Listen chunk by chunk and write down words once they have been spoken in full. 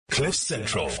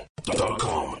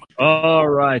CliffCentral.com. All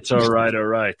right.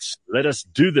 Let us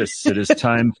do this. It is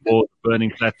time for the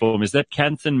burning platform. Is that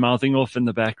Kanthan mouthing off in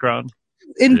the background?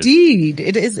 Indeed.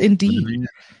 It is indeed.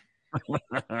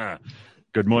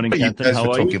 Good morning, Kanthan. How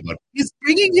are you? He's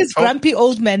bringing his grumpy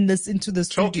old manness into the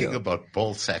studio. Talking about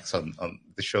ball sacks on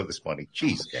the show this morning.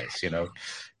 Jeez, guys,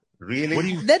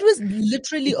 really? That was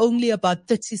literally only about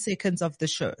 30 seconds of the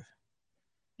show.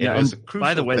 Yeah, it was a crucial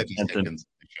by the way, 30 Kanthan, seconds of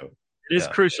the show. It is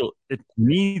crucial.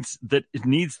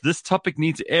 This topic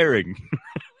needs airing.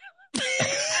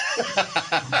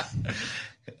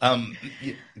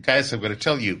 Guys, I'm going to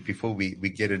tell you before we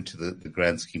get into the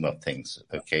grand scheme of things.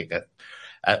 Okay,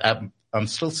 I'm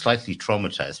still slightly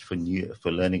traumatized for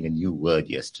learning a new word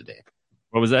yesterday.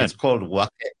 What was that? It's called wake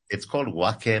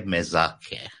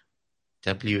mezake.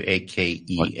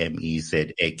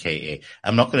 WAKEMEZAKA.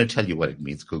 I'm not going to tell you what it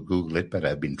means. Go Google it, but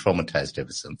I've been traumatized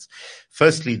ever since.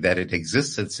 Firstly, that it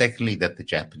exists, and secondly, that the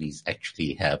Japanese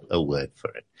actually have a word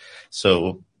for it.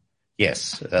 So,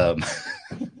 yes. Oh,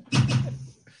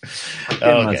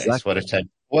 guys, what a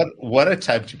time! What a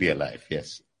time to be alive!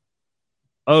 Yes.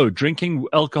 Oh, drinking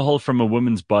alcohol from a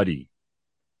woman's body.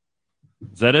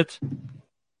 Is that it?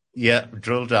 Yeah,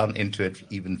 drill down into it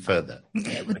even further.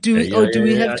 Do we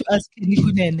have to ask Kenny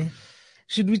Kunene?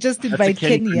 Should we just invite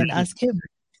Kenny and ask him?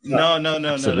 No.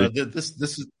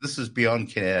 This is beyond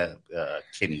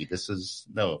Kenny. This is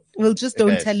no. We'll just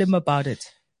don't tell him about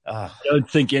it. I don't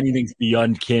think anything's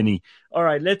beyond Kenny. All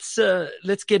right, let's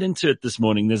get into it this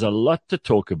morning. There's a lot to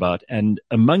talk about, and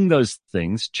among those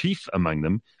things, chief among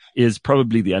them, is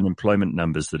probably the unemployment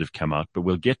numbers that have come out. But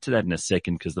we'll get to that in a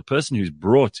second, because the person who's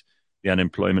brought the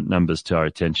unemployment numbers to our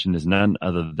attention is none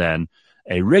other than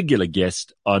a regular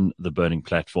guest on the Burning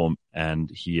Platform,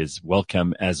 and he is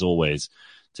welcome, as always,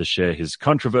 to share his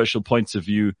controversial points of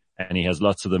view, and he has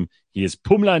lots of them. He is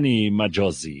Phumlani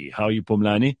Majozi. How are you,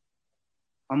 Phumlani?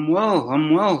 I'm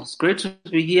well. It's great to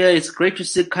be here. It's great to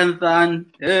see Kanthan.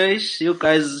 You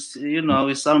guys,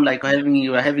 we sound like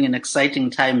we're having an exciting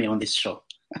time here on this show.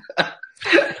 I'm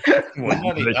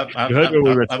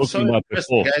so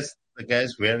impressed. The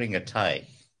guy's wearing a tie.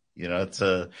 It's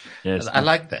yes. I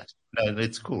like that. No,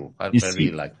 it's cool. I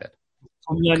really like that.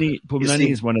 Phumlani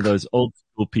is one of those old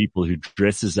school people who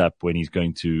dresses up when he's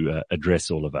going to address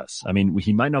all of us. I mean,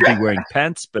 he might not be wearing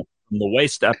pants, but from the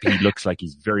waist up, he looks like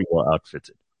he's very well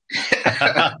outfitted.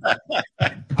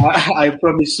 I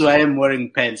promise you, I am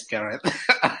wearing pants, Gareth.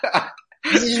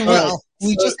 Well,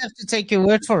 we just have to take your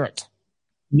word for it.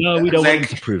 No, we don't want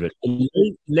to prove it.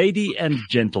 Lady and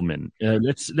gentlemen,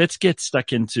 let's get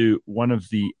stuck into one of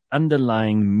the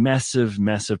underlying massive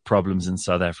problems in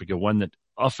South Africa, one that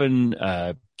often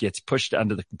gets brushed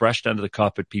under the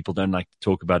carpet. People don't like to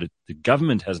talk about it. The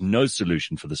government has no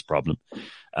solution for this problem.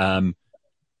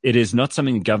 It is not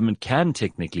something the government can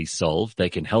technically solve. They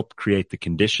can help create the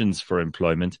conditions for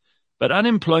employment, but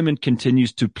unemployment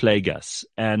continues to plague us.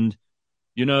 And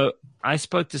I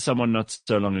spoke to someone not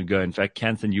so long ago. In fact,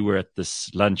 Kanthan, you were at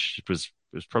this lunch. It was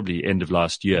probably end of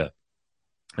last year.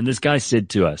 And this guy said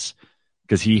to us,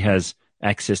 because he has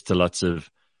access to lots of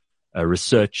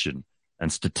research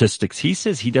and statistics, he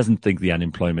says he doesn't think the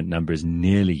unemployment number is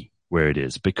nearly where it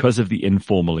is because of the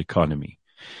informal economy.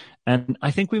 And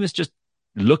I think we must just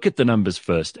look at the numbers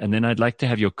first, and then I'd like to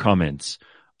have your comments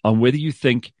on whether you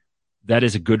think that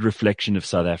is a good reflection of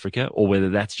South Africa, or whether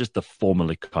that's just the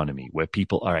formal economy where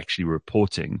people are actually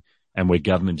reporting and where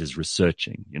government is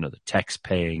researching, the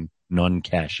tax-paying,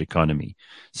 non-cash economy.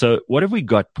 So what have we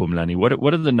got, Phumlani?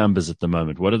 What are the numbers at the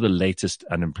moment? What are the latest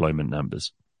unemployment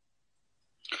numbers?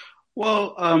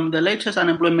 Well, the latest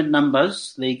unemployment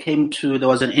numbers, there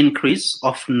was an increase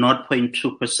of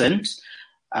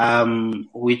 0.2%,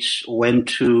 which went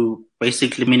to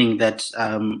basically meaning that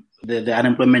the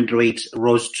unemployment rate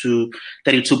rose to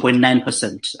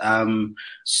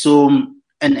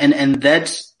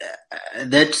 32.9%.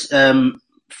 That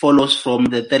follows from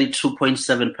the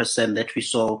 32.7% that we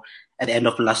saw at the end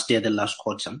of last year, the last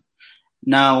quarter.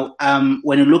 Now,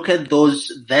 when you look at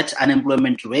that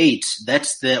unemployment rate,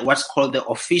 that's what's called the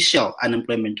official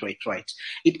unemployment rate, right?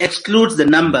 It excludes the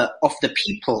number of the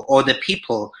people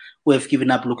who have given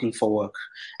up looking for work.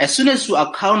 As soon as you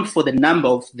account for the number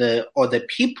of the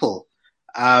people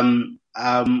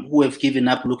who have given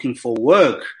up looking for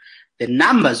work, the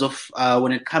numbers of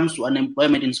when it comes to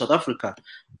unemployment in South Africa,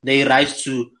 they rise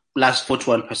to plus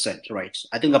 41%, right?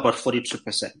 I think about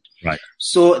 42%. Right.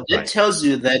 So that tells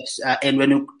you that, and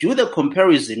when you do the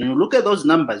comparison, and you look at those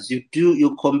numbers,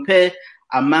 you compare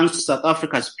amongst South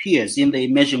Africa's peers in the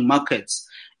emerging markets,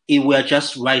 we're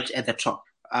just right at the top.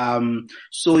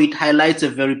 So it highlights a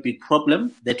very big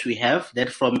problem that we have,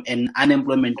 that from an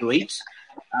unemployment rate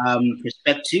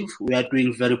perspective, we are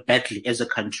doing very badly as a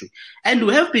country. And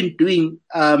we have been doing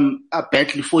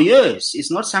badly for years.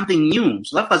 It's not something new.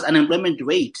 South Africa's unemployment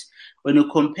rate, when you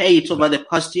compare it over the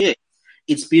past year,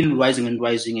 it's been rising and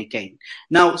rising again.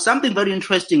 Now, something very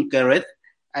interesting, Gareth,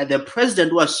 the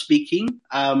president was speaking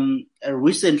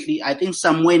recently, I think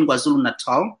somewhere in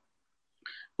KwaZulu-Natal,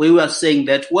 where we were saying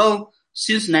that, well,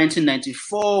 since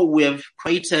 1994, we have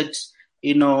created,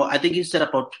 I think he said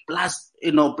about plus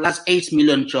 8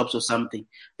 million jobs or something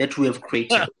that we have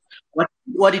created.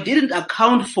 What he didn't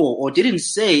account for or didn't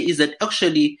say is that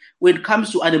actually, when it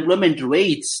comes to unemployment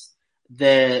rates,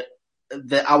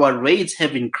 our rates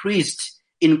have increased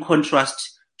in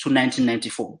contrast to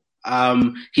 1994.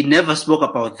 He never spoke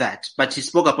about that, but he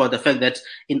spoke about the fact that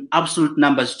in absolute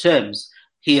numbers terms,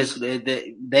 they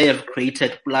have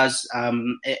created plus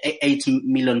 8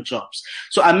 million jobs.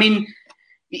 So, I mean,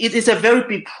 it is a very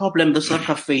big problem that South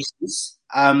Africa faces,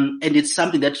 and it's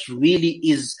something that really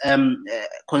is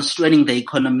constraining the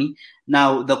economy.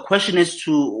 Now, the question is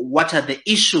what are the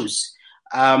issues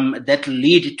that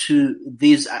lead to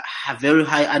these very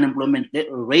high unemployment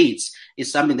rates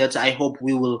is something that I hope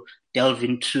we will delve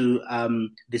into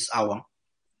this hour.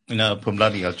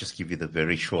 Phumlani, I'll just give you the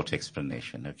very short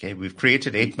explanation. Okay, we've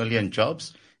created 8 million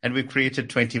jobs, and we've created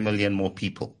 20 million more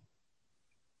people.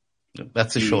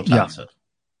 That's a short answer.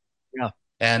 Yeah,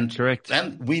 and correct.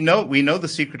 And we know the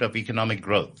secret of economic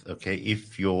growth. Okay,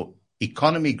 if your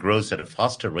economy grows at a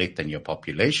faster rate than your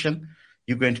population,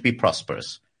 you're going to be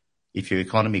prosperous. If your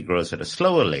economy grows at a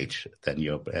slower rate than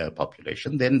your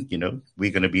population, then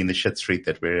we're going to be in the shit street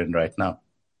that we're in right now.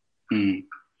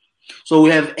 So we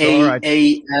have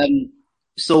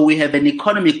so we have an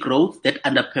economic growth that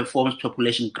underperforms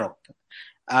population growth.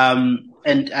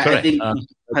 And I think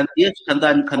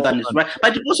Kanthan is right.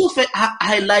 But it also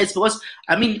highlights, because,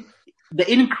 I mean, the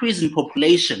increase in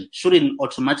population shouldn't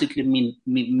automatically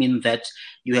mean that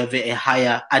you have a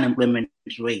higher unemployment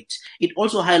rate. It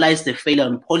also highlights the failure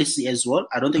on policy as well.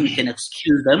 I don't think we can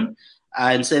excuse them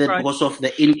and say that because of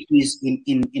the increase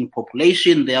in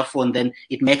population, therefore, and then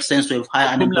it makes sense to have higher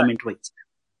unemployment rates.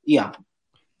 Yeah.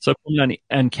 So, Phumlani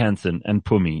and Kanthan and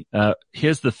Phumi,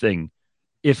 here's the thing.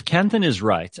 If Kanthan is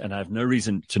right, and I have no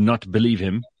reason to not believe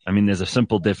him, I mean, there's a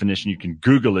simple definition. You can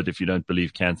Google it if you don't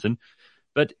believe Kanthan.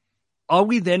 But are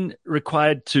we then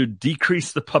required to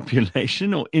decrease the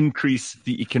population or increase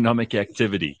the economic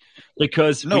activity?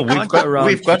 Because we've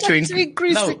got to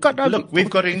increase economic. Look, we've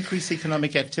got to increase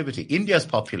economic activity. India's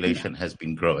population has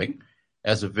been growing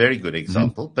as a very good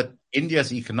example, but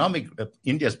India's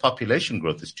population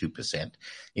growth is 2%.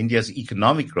 India's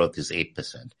economic growth is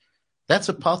 8%. That's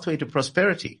a pathway to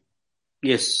prosperity.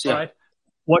 Yes. Yeah. Right.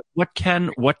 What can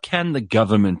the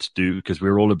government do? Because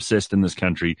we're all obsessed in this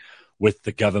country with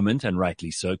the government, and rightly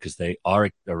so, because they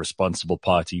are a responsible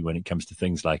party when it comes to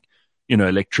things like,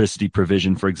 electricity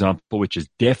provision, for example, which is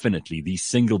definitely the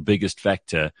single biggest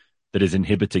factor that is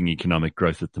inhibiting economic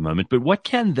growth at the moment. But what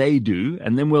can they do?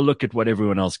 And then we'll look at what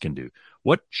everyone else can do.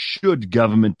 What should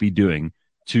government be doing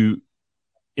to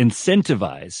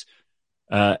incentivize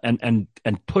and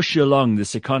push along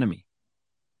this economy?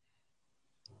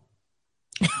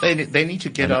 They need to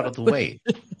get out of the way.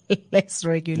 Less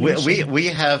regulation. We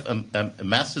have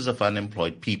masses of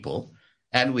unemployed people,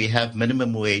 and we have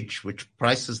minimum wage, which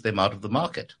prices them out of the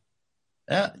market.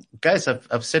 Guys,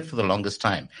 I've said for the longest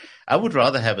time, I would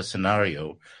rather have a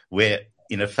scenario where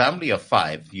in a family of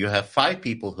 5, you have 5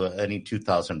 people who are earning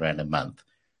 2,000 Rand a month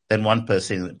than one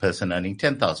person earning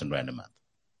 10,000 Rand a month.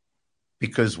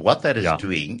 Because what that is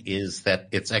doing is that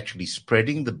it's actually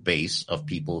spreading the base of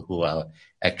people who are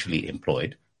actually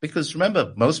employed. Because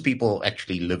remember, most people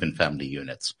actually live in family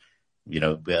units.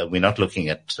 We're not looking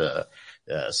at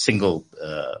single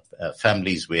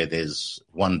families where there's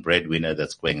one breadwinner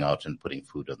that's going out and putting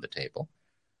food on the table.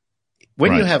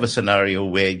 When you have a scenario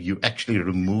where you're actually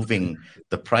removing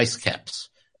the price caps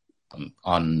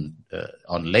on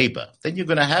labor, then you're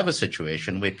going to have a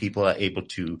situation where people are able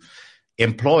to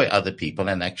employ other people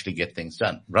and actually get things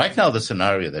done. Right now, the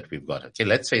scenario that we've got, okay,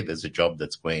 let's say there's a job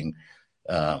that's going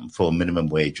for a minimum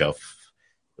wage of,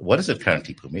 what is it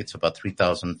currently, Phumi? It's about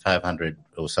 3,500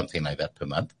 or something like that per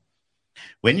month.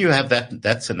 When you have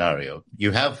that scenario,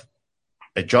 you have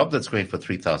a job that's going for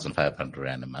 3,500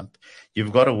 Rand a month.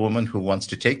 You've got a woman who wants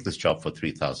to take this job for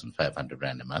 3,500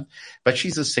 Rand a month, but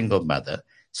she's a single mother,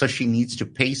 so she needs to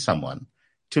pay someone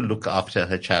to look after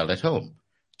her child at home.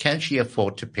 Can she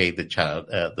afford to pay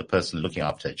the person looking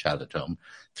after her child at home,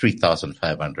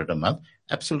 3,500 a month?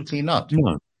 Absolutely not.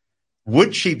 No.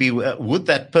 Would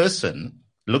that person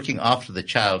looking after the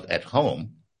child at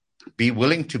home, be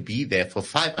willing to be there for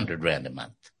 500 Rand a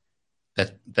month.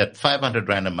 That 500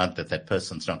 Rand a month that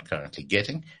person's not currently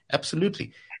getting?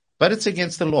 Absolutely. But it's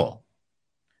against the law.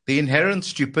 The inherent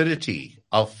stupidity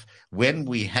of when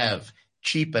we have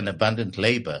cheap and abundant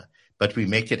labor, but we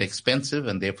make it expensive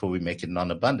and therefore we make it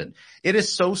non-abundant. It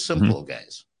is so simple,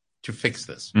 guys, to fix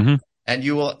this. And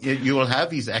you will have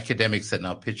these academics that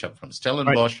now pitch up from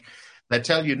Stellenbosch that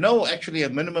tell you, no, actually a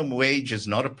minimum wage is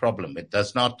not a problem. It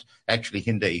does not actually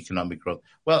hinder economic growth.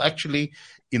 Well, actually,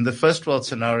 in the first world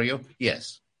scenario,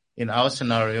 yes. In our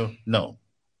scenario, no.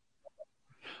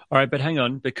 All right, but hang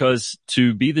on, because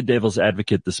to be the devil's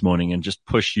advocate this morning and just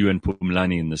push you and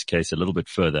Phumlani in this case a little bit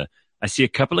further, I see a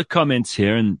couple of comments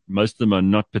here, and most of them are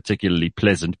not particularly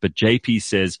pleasant, but JP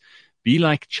says, be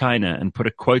like China and put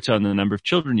a quota on the number of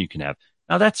children you can have.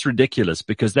 Now, that's ridiculous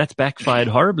because that's backfired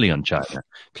horribly on China.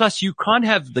 Plus, you can't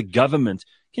have the government.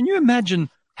 Can you imagine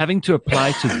having to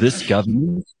apply to this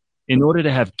government in order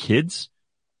to have kids?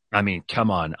 I mean, come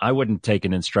on. I wouldn't take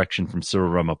an instruction from Cyril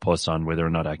Ramaphosa on whether or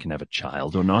not I can have a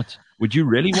child or not. Would you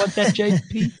really want that,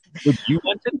 JP? Would you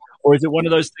want it? Or is it one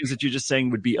of those things that you're just saying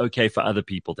would be okay for other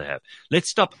people to have? Let's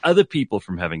stop other people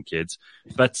from having kids,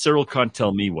 but Cyril can't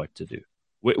tell me what to do.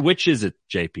 Which is it,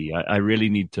 JP? I really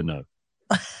need to know.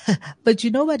 But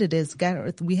you know what it is,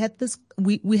 Gareth? We had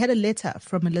a letter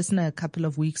from a listener a couple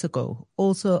of weeks ago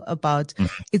also about,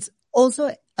 it's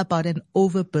also about an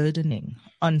overburdening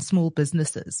on small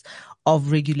businesses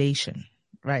of regulation,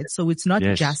 right? So it's not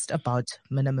just about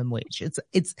minimum wage.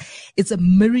 It's a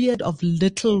myriad of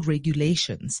little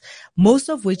regulations, most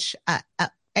of which are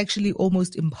actually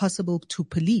almost impossible to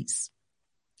police.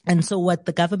 And so what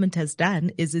the government has done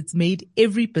is it's made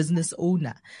every business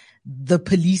owner the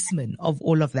policeman of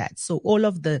all of that. So all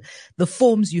of the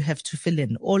forms you have to fill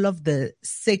in, all of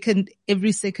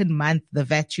every second month, the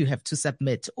VAT you have to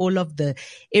submit, all of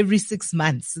every 6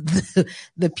 months,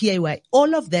 the PAY,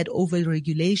 all of that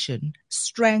over-regulation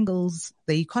strangles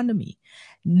the economy.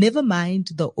 Never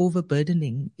mind the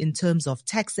overburdening in terms of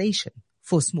taxation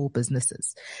for small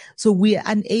businesses. So we are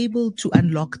unable to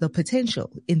unlock the potential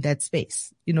in that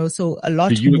space. So a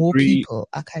lot more people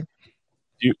are kind of...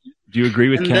 Do you agree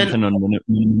with Kanthan on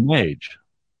minimum wage?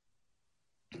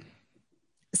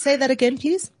 Say that again,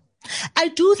 please. I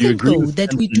do think, though,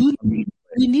 that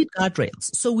we need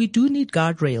guardrails. So we do need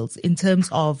guardrails in terms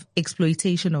of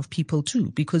exploitation of people too,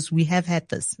 because we have had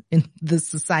this in the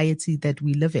society that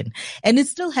we live in. And it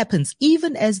still happens,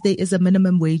 even as there is a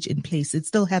minimum wage in place. It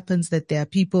still happens that there are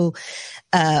people,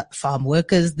 farm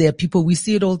workers, there are people, we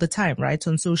see it all the time, right?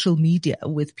 On social media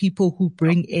with people who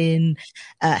bring in,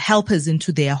 helpers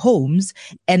into their homes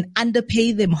and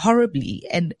underpay them horribly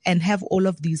and have all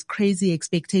of these crazy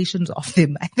expectations of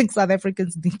them. I think South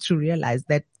Africans need to realize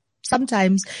that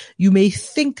sometimes you may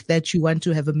think that you want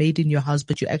to have a maid in your house,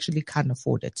 but you actually can't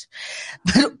afford it.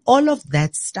 But all of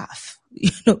that stuff,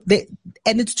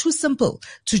 and it's too simple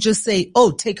to just say,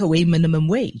 oh, take away minimum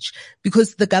wage,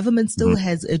 because the government still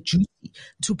has a duty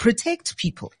to protect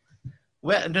people.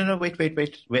 Well, no, wait.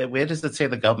 Where does it say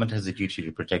the government has a duty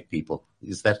to protect people?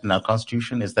 Is that in our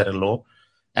constitution? Is that a law?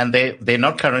 And they're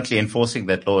not currently enforcing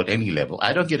that law at any level.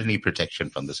 I don't get any protection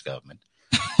from this government.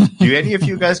 Do any of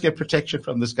you guys get protection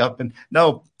from this government?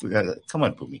 No. Come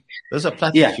on, Phumi. Those are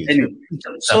platitudes. Anyway.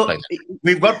 So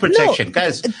we've got protection. No,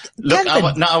 guys, look,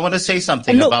 I want to say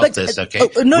something about this, okay?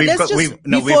 We've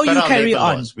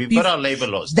got our labor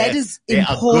laws. That is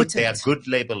important. They are good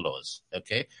labor laws,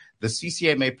 okay? The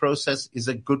CCMA process is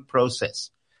a good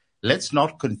process. Let's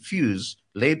not confuse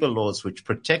labor laws which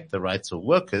protect the rights of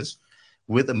workers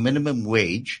with a minimum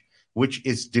wage, which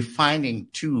is defining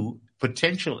to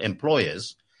potential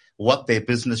employers what their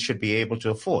business should be able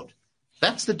to afford.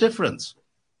 That's the difference.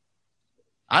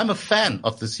 I'm a fan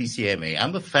of the CCMA.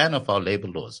 I'm a fan of our labor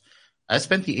laws. I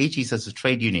spent the 80s as a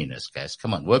trade unionist, guys.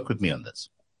 Come on, work with me on this.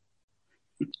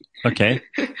 Okay.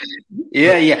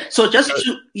 Yeah. So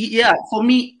for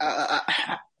me,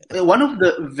 one of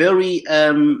the very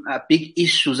big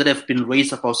issues that have been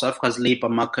raised about South Africa's labor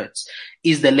markets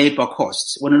is the labor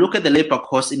costs. When you look at the labor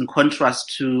costs in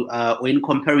contrast to or in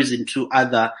comparison to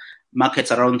other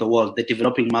markets around the world, the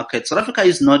developing markets, South Africa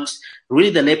is not really,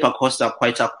 the labor costs are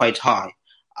quite high.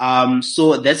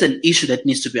 So that's an issue that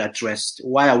needs to be addressed.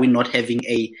 Why are we not having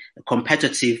a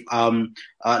competitive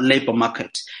labor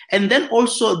market? And then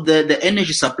also the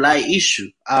energy supply issue.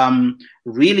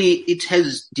 Really, it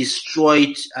has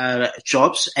destroyed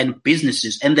jobs and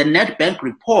businesses. And the Nedbank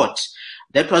report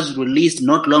that was released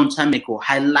not long time ago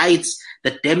highlights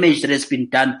the damage that has been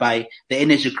done by the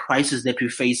energy crisis that we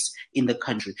face in the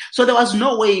country. So there's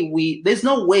no way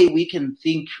we can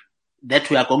think that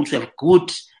we are going to have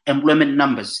good employment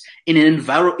numbers in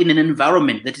an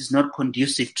environment that is not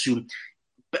conducive to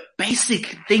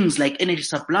basic things like energy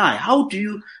supply? How do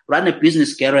you run a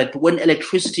business, Gareth, when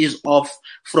electricity is off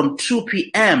from 2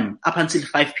 p.m. up until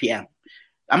 5 p.m.?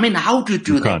 I mean, how do you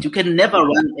do that? You can never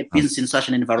run a business in such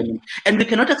an environment. And we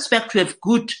cannot expect to have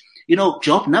good,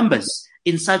 job numbers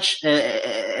in such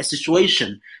a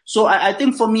situation. So I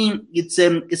think for me, it's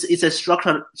a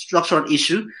structural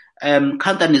issue.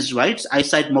 Kanthan is right. I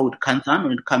side more with Kanthan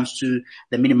when it comes to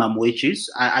the minimum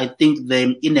wages. I think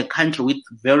in a country with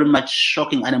very much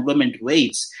shocking unemployment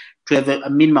rates, to have a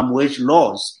minimum wage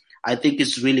laws, I think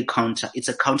it's really it's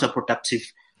a counterproductive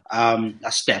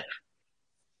step.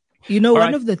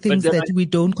 One of the things that we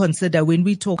don't consider when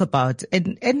we talk about,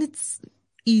 and it's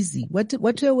easy. What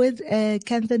are with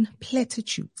Kanthan?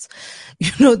 Platitudes.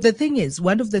 The thing is,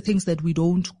 one of the things that we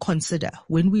don't consider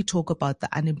when we talk about the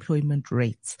unemployment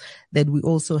rates that we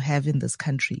also have in this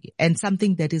country, and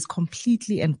something that is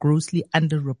completely and grossly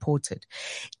underreported,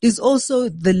 is also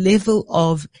the level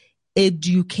of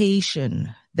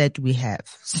education that we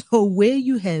have. So where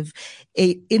you have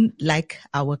in like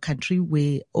our country,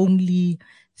 where only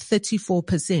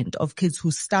 34% of kids who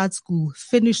start school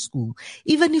finish school.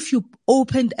 Even if you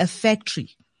opened a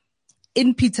factory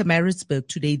in Pietermaritzburg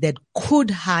today that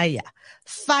could hire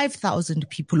 5,000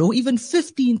 people or even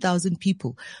 15,000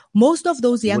 people, most of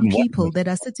those young people that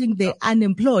are sitting there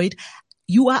unemployed,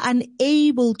 you are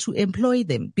unable to employ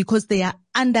them because they are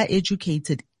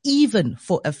undereducated even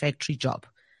for a factory job.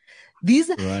 These,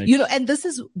 and this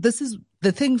is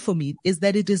the thing for me, is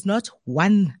that it is not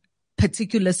one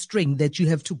particular string that you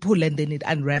have to pull and then it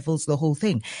unravels the whole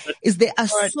thing. Is there are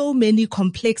so many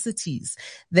complexities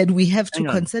that we have to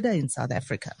consider in South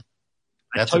Africa.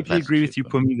 I totally agree with you,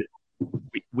 Phumi.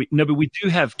 But we do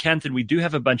have, Kanthan, we do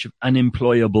have a bunch of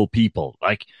unemployable people.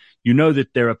 Like, that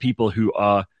there are people who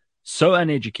are so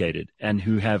uneducated and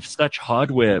who have such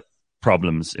hardware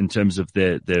problems in terms of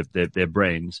their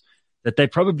brains that they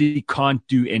probably can't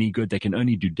do any good. They can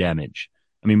only do damage.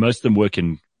 I mean, most of them work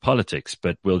in politics,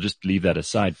 but we'll just leave that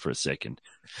aside for a second.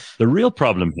 The real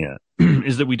problem here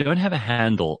is that we don't have a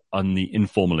handle on the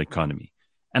informal economy.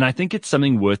 And I think it's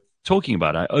something worth talking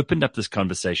about. I opened up this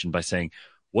conversation by saying,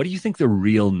 what do you think the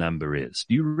real number is?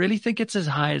 Do you really think it's as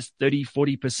high as 30,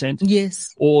 40%?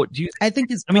 Yes. Or do you? I think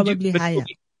it's probably higher.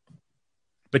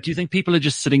 But do you think people are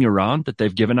just sitting around, that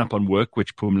they've given up on work,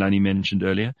 which Phumlani mentioned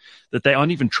earlier, that they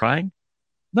aren't even trying?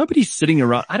 Nobody's sitting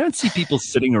around. I don't see people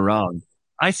sitting around.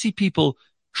 I see people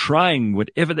trying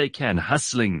whatever they can,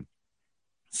 hustling,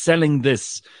 selling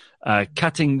this,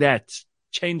 cutting that,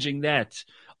 changing that,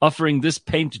 offering this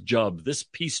paint job, this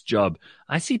piece job.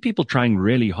 I see people trying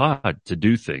really hard to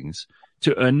do things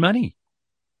to earn money.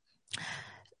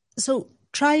 So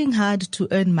trying hard to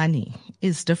earn money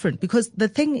is different, because the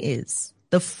thing is,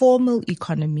 the formal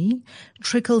economy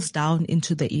trickles down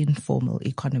into the informal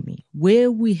economy,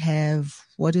 where we have,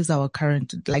 what is our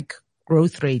current,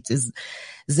 growth rate is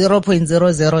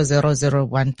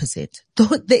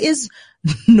 0.00001%. There is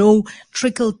no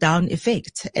trickle down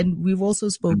effect. And we've also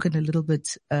spoken a little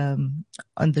bit on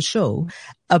the show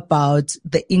about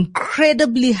the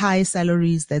incredibly high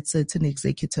salaries that certain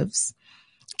executives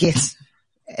get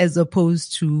as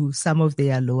opposed to some of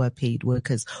their lower paid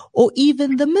workers, or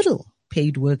even the middle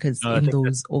paid workers in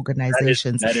those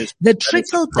organizations. The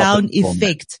trickle down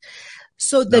effect.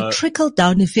 So the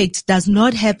trickle-down effect does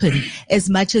not happen as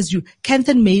much as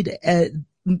Kanthan made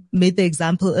the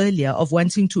example earlier of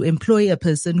wanting to employ a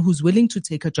person who's willing to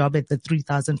take a job at the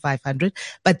 3,500,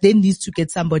 but then needs to get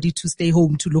somebody to stay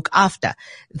home to look after.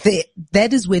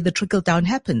 That is where the trickle-down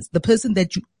happens. The person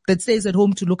that stays at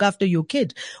home to look after your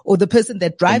kid, or the person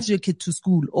that drives your kid to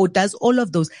school, or does all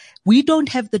of those. We don't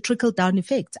have the trickle-down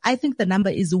effect. I think the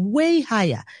number is way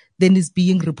higher than is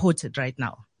being reported right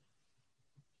now.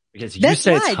 Because That's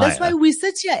why we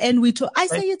sit here and we talk. I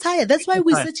say it's higher. That's why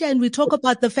we sit here and we talk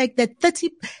about the fact that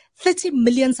 30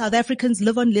 million South Africans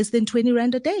live on less than 20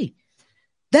 rand a day.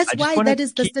 That's why that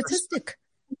is the statistic.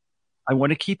 I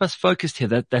want to keep us focused here.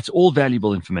 That's all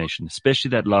valuable information, especially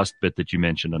that last bit that you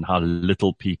mentioned on how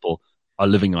little people are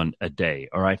living on a day.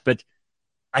 All right. But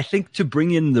I think to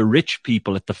bring in the rich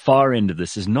people at the far end of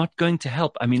this is not going to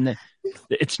help. I mean,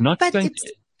 it's not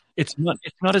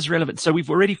as relevant. So we've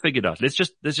already figured out. Let's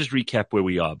just recap where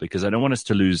we are, because I don't want us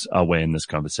to lose our way in this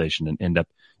conversation and end up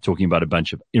talking about a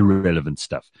bunch of irrelevant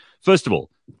stuff. First of all,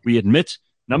 we admit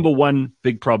number one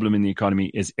big problem in the economy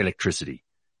is electricity.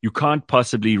 You can't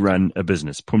possibly run a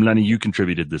business. Phumlani, you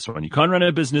contributed this one. You can't run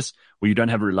a business where you don't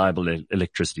have a reliable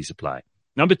electricity supply.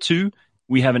 Number two,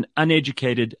 we have an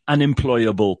uneducated,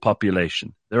 unemployable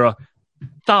population. There are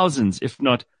thousands, if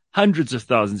not hundreds of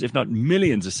thousands, if not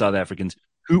millions of South Africans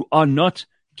who are not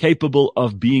capable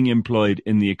of being employed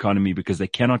in the economy because they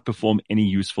cannot perform any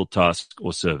useful task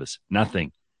or service.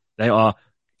 Nothing. They are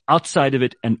outside of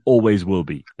it and always will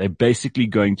be. They're basically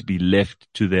going to be left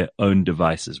to their own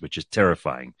devices, which is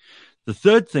terrifying. The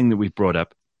third thing that we've brought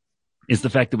up is the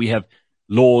fact that we have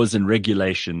laws and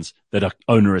regulations that are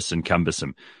onerous and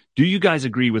cumbersome. Do you guys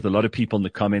agree with a lot of people in the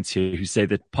comments here who say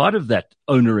that part of that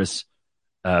onerous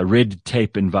red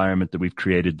tape environment that we've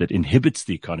created that inhibits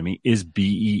the economy is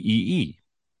BEEE?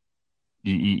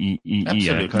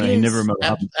 Absolutely. I never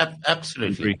remember.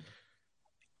 Absolutely.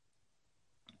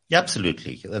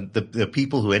 Absolutely. The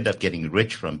people who end up getting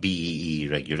rich from BEE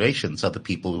regulations are the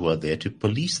people who are there to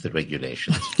police the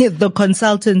regulations. The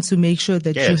consultants who make sure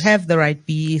that you have the right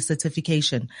BEE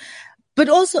certification. But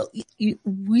also,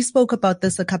 we spoke about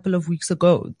this a couple of weeks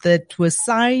ago, that was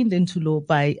signed into law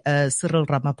by Cyril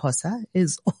Ramaphosa,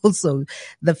 is also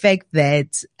the fact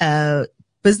that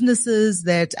businesses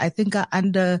that I think are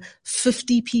under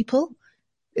 50 people,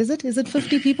 is it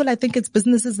 50 people? I think it's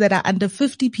businesses that are under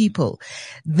 50 people.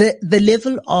 The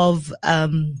level of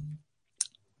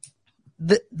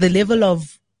the level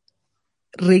of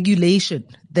regulation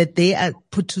that they are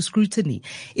put to scrutiny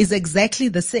is exactly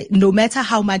the same, no matter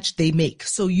how much they make.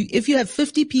 So if you have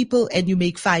 50 people and you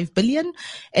make 5 billion,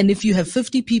 and if you have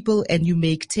 50 people and you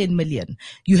make 10 million,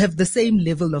 you have the same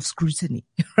level of scrutiny,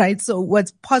 right? So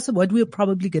what's possible, what we're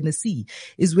probably going to see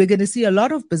is we're going to see a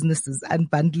lot of businesses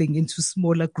unbundling into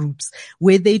smaller groups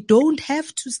where they don't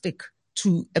have to stick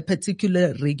to a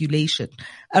particular regulation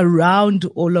around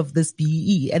all of this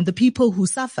BEE, and the people who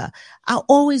suffer are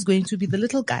always going to be the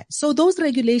little guy. So those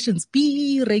regulations,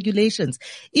 BEE regulations,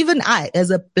 even I,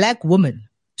 as a black woman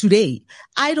today,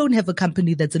 I don't have a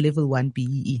company that's a level 1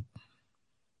 BEE.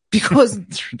 Because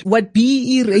what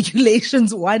BEE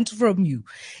regulations want from you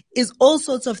is all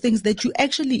sorts of things that you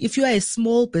actually, if you are a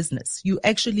small business, you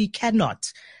actually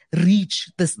cannot reach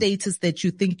the status that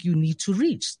you think you need to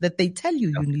reach, that they tell you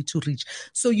you need to reach.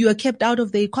 So you are kept out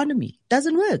of the economy.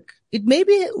 Doesn't work. It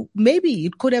maybe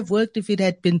it could have worked if it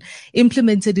had been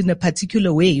implemented in a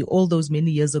particular way all those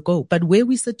many years ago. But where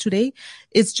we sit today,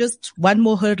 it's just one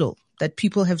more hurdle that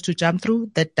people have to jump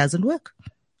through that doesn't work.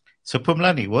 So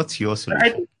Phumlani, what's your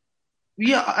solution?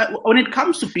 When it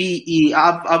comes to BEE,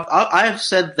 I have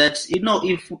said that,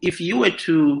 if you were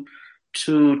to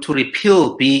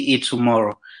repeal BEE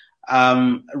tomorrow,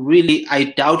 really, I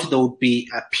doubt there would be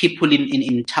people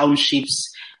in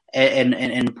townships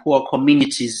and poor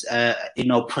communities,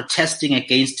 protesting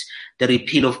against the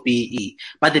repeal of BEE.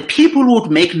 But the people who would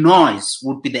make noise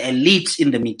would be the elite in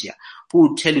the media, who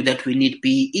would tell you that we need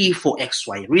BEE for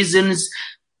XY reasons.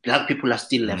 Black people are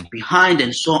still left behind,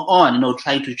 and so on,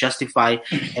 trying to justify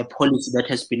a policy that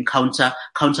has been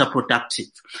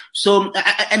counterproductive. So,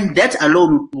 and that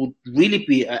alone would really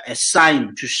be a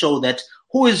sign to show that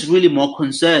who is really more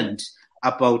concerned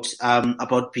about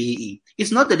BEE.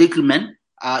 It's not the little man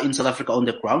in South Africa on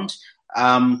the ground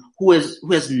who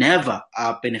has never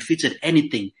benefited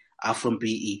anything from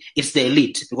BEE. It's the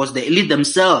elite, because the elite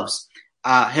themselves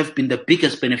have been the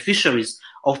biggest beneficiaries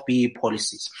of BEE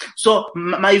policies. So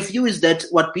my view is that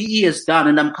what BEE has done,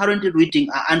 and I'm currently reading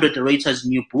Andre de Ruyter's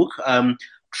new book,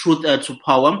 Truth to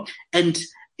Power, and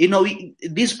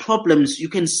these problems, you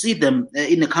can see them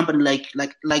in a company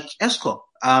like Eskom.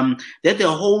 That the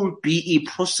whole BEE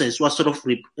process was sort of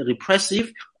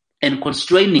repressive and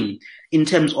constraining in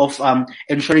terms of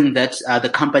ensuring that the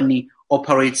company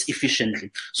operates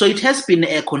efficiently. So it has been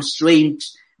a constraint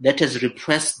that has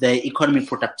repressed the economic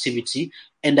productivity,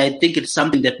 and I think it's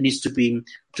something that needs to be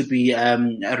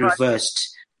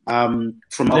reversed from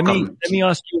our government.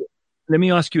 Let me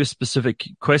ask you a specific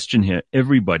question here,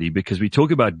 everybody, because we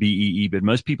talk about BEE, but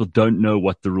most people don't know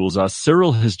what the rules are.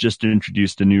 Cyril has just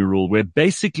introduced a new rule where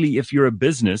basically if you're a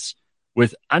business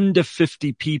with under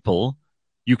 50 people,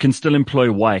 you can still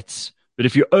employ whites. But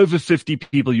if you're over 50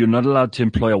 people, you're not allowed to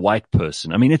employ a white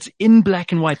person. I mean, it's in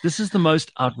black and white. This is the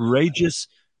most outrageous,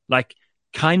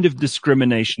 kind of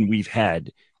discrimination we've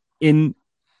had in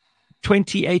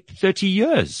 28, 30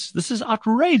 years. This is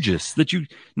outrageous that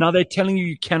now they're telling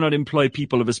you cannot employ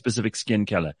people of a specific skin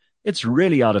color. It's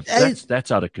really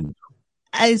that's out of control.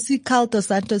 I see Carl Dos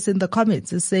Santos in the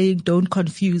comments is saying, don't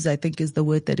confuse, I think is the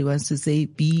word that he wants to say,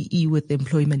 BEE with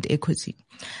employment equity.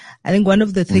 I think one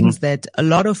of the things that a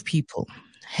lot of people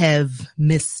have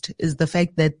missed is the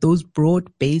fact that those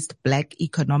broad-based Black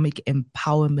economic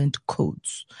empowerment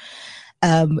codes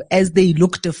as they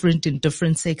look different in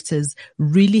different sectors,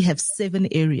 really have 7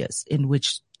 areas in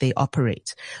which they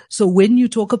operate. So when you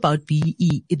talk about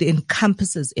BEE, it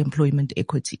encompasses employment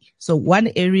equity. So one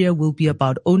area will be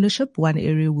about ownership. One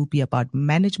area will be about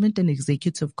management and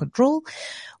executive control.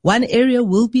 One area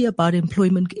will be about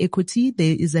employment equity.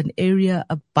 There is an area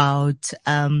about,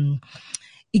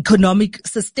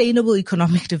 sustainable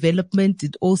economic development.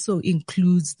 It also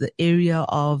includes the area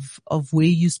of where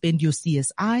you spend your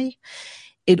CSI.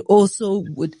 It also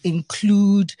would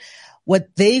include what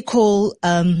they call,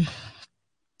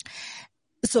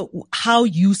 so how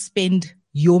you spend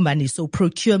your money. So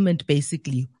procurement,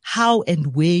 basically, how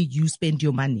and where you spend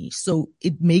your money. So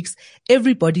it makes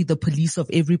everybody the police of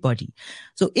everybody.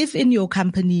 So if in your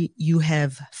company you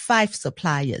have 5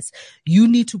 suppliers, you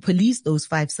need to police those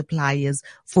 5 suppliers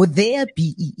for their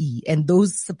BEE, and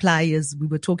those suppliers we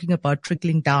were talking about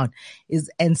trickling down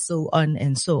and so on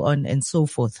and so on and so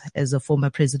forth, as a former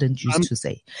president used to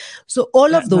say. So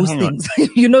all of those things,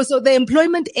 so the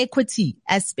employment equity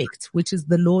aspect, which is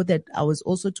the law that I was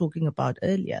also talking about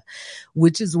earlier,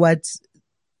 which is what,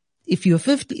 if you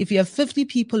have 50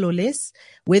 people or less,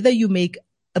 whether you make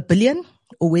 $1 billion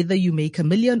or whether you make $1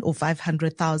 million or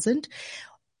 500,000,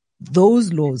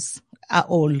 those laws are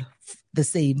all the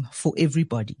same for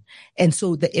everybody. And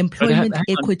so the employment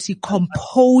equity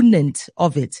component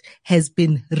of it has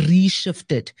been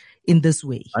reshifted in this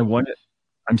way.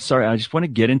 I'm sorry, I just want to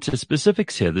get into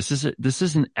specifics here. This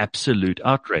is an absolute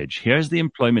outrage. Here's the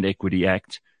Employment Equity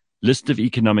Act, list of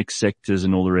economic sectors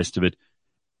and all the rest of it.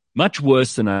 Much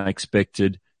worse than I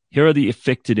expected. Here are the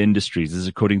affected industries. This is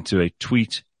according to a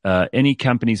tweet. Any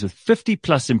companies with 50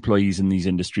 plus employees in these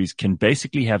industries can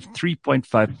basically have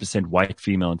 3.5% white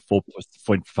female and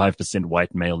 4.5%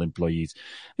 white male employees.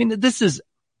 I mean, this is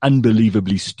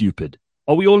unbelievably stupid.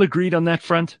 Are we all agreed on that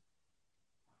front?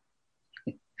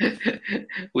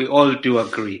 We all do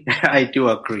agree. I do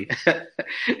agree.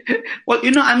 Well,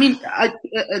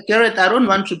 Gareth, I don't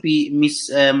want to be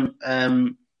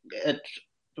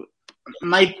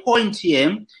my point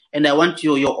here, and I want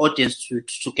your audience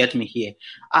to get me here.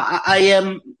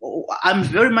 I'm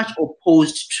very much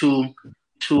opposed to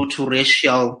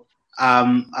racial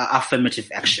affirmative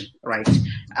action, right?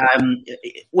 I'm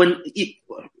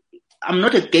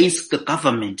not against the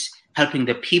government helping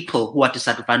the people who are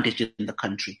disadvantaged in the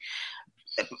country.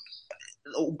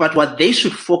 But what they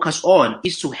should focus on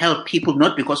is to help people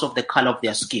not because of the color of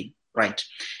their skin, right?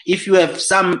 If you have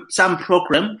some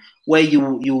program where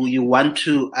you want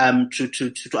to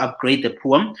upgrade the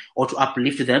poor or to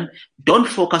uplift them, don't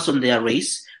focus on their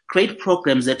race. Create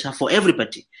programs that are for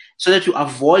everybody, so that you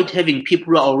avoid having people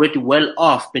who are already well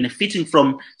off benefiting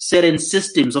from certain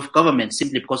systems of government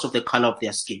simply because of the color of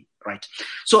their skin, right?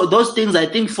 So those things, I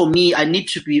think, for me, I need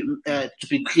to be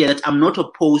clear that I'm not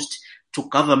opposed to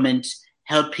government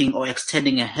helping or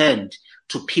extending a hand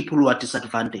to people who are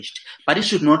disadvantaged, but it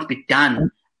should not be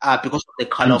done because of the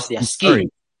color of their skin. Sorry.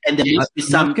 And there must be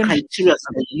some criteria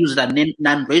that use that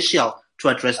non-racial to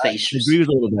address the issues.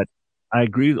 I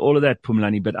agree with all of that,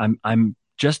 Phumlani, but I'm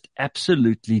just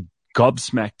absolutely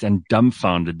gobsmacked and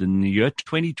dumbfounded. In the year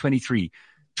 2023,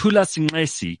 Tula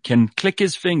Singesi can click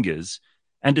his fingers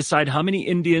and decide how many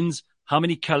Indians, how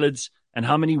many coloreds, and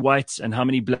how many whites and how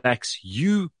many blacks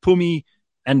you, Phumi,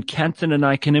 and Kanthan and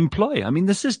I can employ. I mean,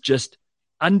 this is just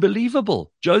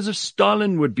unbelievable. Joseph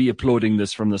Stalin would be applauding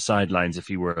this from the sidelines if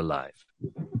he were alive.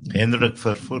 Hendrik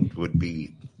Vervoet would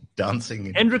be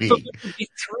dancing. Hendrik Vervoet would be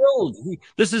thrilled.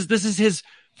 This is his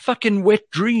fucking wet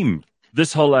dream,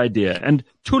 this whole idea. And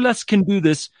Tulas can do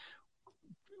this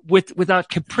without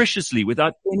capriciously,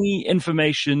 without any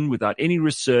information, without any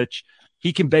research.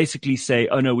 He can basically say,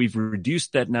 oh no, we've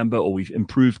reduced that number, or we've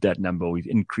improved that number, or we've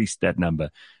increased that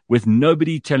number, with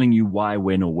nobody telling you why,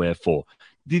 when, or wherefore.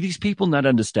 Do these people not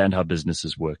understand how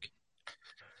businesses work?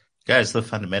 Guys, the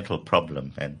fundamental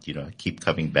problem, and I keep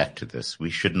coming back to this,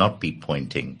 we should not be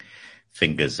pointing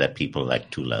fingers at people like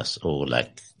Tulas or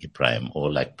like Ibrahim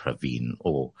or like Praveen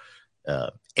or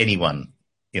anyone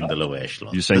in the lower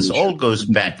echelon. This all goes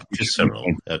back to Cyril.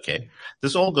 Okay.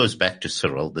 This all goes back to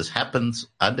Cyril. This happens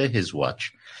under his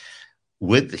watch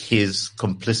with his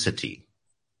complicity.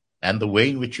 And the way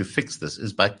in which you fix this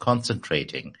is by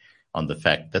concentrating on the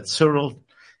fact that Cyril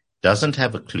doesn't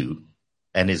have a clue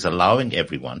and is allowing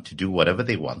everyone to do whatever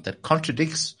they want that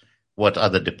contradicts what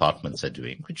other departments are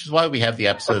doing, which is why we have the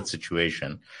absurd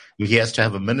situation where he has to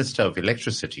have a minister of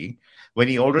electricity when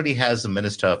he already has a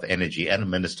minister of energy and a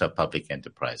minister of public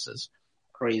enterprises.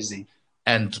 Crazy.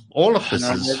 And all of this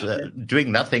is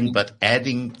doing nothing but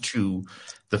adding to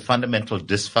the fundamental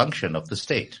dysfunction of the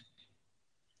state.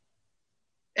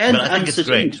 And but I think it's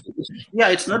great. Yeah,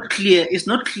 it's not clear. It's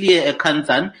not clear,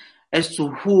 Kanthan, as to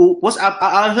who was.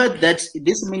 I heard that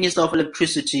this Minister of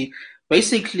Electricity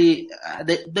basically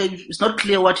it's not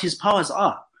clear what his powers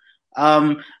are.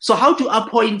 So how to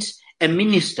appoint a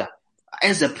minister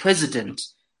as a president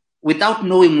without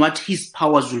knowing what his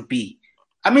powers will be?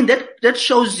 I mean, that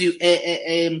shows you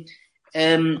a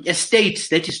state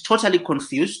that is totally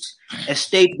confused, a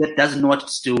state that doesn't know what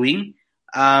it's doing.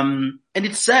 And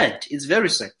it's sad. It's very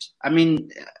sad. I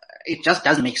mean, it just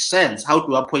doesn't make sense how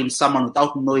to appoint someone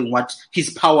without knowing what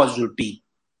his powers will be.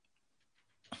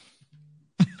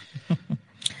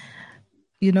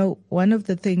 You know, one of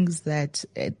the things that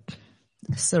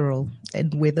Cyril,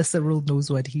 and whether Cyril knows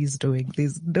what he's doing,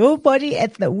 there's nobody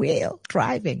at the wheel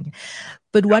driving.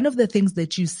 But one of the things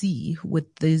that you see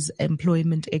with this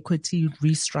Employment Equity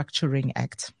Restructuring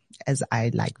Act, as I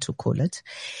like to call it,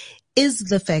 is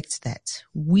the fact that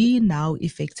we now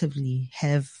effectively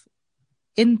have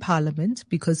in Parliament,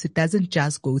 because it doesn't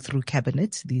just go through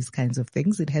cabinet, these kinds of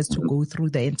things, it has to go through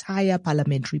the entire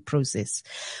parliamentary process.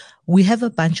 We have a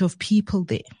bunch of people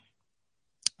there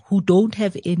who don't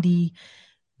have any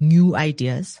new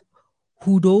ideas,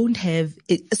 who don't have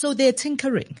it. So they're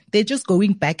tinkering. They're just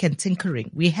going back and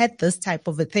tinkering. We had this type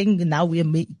of a thing. Now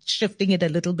we're shifting it a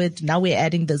little bit. Now we're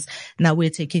adding this. Now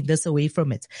we're taking this away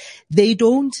from it. They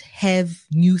don't have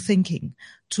new thinking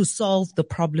to solve the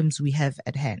problems we have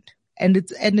at hand. And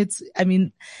I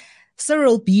mean,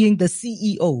 Cyril being the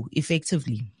CEO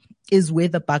effectively is where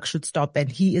the buck should stop.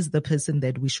 And he is the person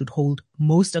that we should hold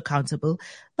most accountable.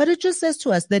 But it just says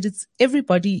to us that it's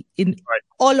everybody in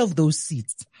all of those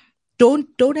seats don't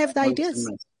have the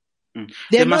ideas.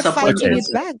 They're not fighting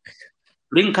it back.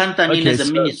 Bring Kanthan in as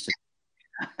a minister.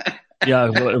 Yeah,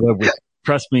 well,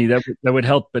 trust me, that would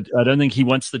help, but I don't think he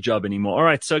wants the job anymore. All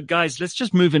right, so guys, let's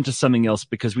just move into something else,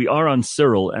 because we are on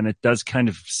Cyril, and it does kind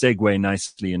of segue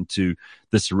nicely into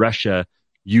this Russia,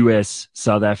 US,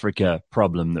 South Africa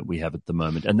problem that we have at the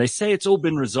moment. And they say it's all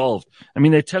been resolved. I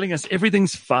mean, they're telling us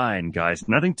everything's fine, guys.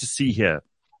 Nothing to see here.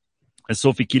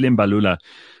 Sofikile Mbalula,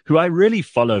 who I really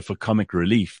follow for comic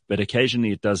relief, but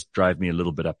occasionally it does drive me a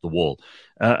little bit up the wall.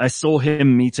 I saw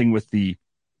him meeting with the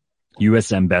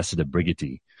US Ambassador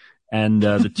Brigitte, and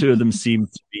the two of them seem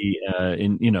to be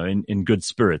in good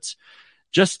spirits.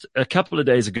 Just a couple of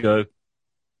days ago,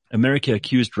 America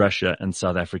accused Russia and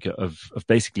South Africa of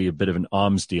basically a bit of an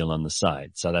arms deal on the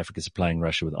side. South Africa supplying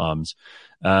Russia with arms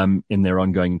in their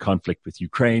ongoing conflict with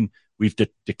Ukraine. We've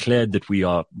declared that we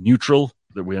are neutral,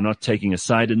 that we are not taking a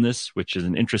side in this, which is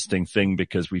an interesting thing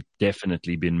because we've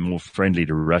definitely been more friendly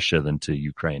to Russia than to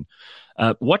Ukraine.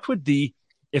 What would the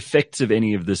effects of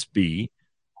any of this be?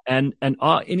 And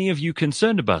are any of you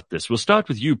concerned about this? We'll start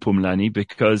with you, Phumlani,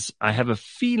 because I have a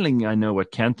feeling I know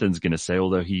what Kanthan's going to say,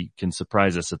 although he can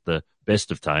surprise us at the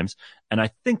best of times. And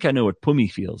I think I know what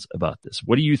Phumi feels about this.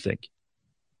 What do you think?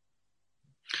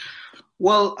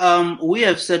 Well, we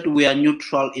have said we are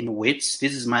neutral in weights.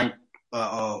 This is my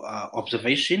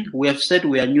observation. We have said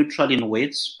we are neutral in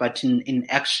weights, but in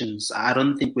actions, I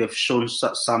don't think we have shown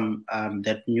some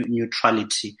that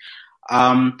neutrality.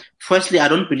 Firstly, I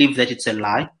don't believe that it's a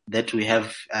lie that we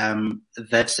have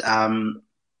that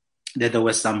there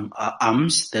were some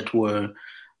arms that were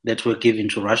given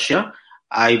to Russia.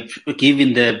 I've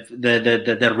given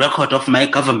the record of my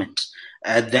government,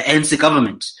 the ANC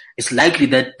government. It's likely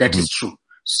that is true.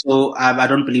 So I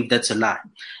don't believe that's a lie.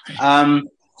 And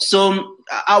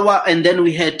then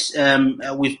we had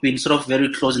we've been sort of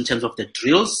very close in terms of the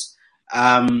drills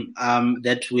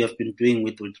that we have been doing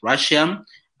with Russia.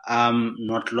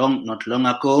 Not long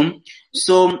ago.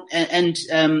 So, and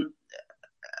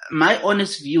my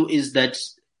honest view is that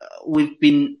we've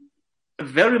been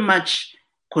very much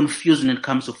confused when it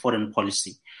comes to foreign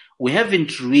policy. We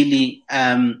haven't really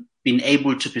been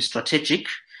able to be strategic,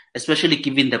 especially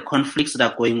given the conflicts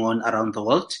that are going on around the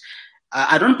world.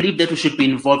 I don't believe that we should be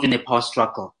involved in a power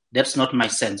struggle. That's not my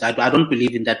sense. I don't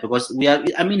believe in that because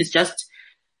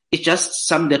it's just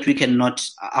something that we cannot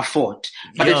afford.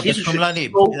 But yeah,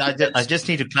 Phumlani, I just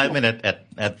need to climb in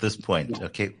at this point.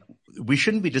 Okay, we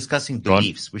shouldn't be discussing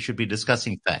beliefs. We should be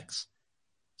discussing facts.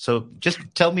 So just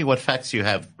tell me what facts you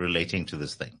have relating to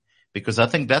this thing, because I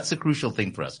think that's a crucial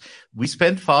thing for us. We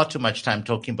spend far too much time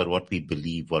talking about what we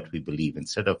believe,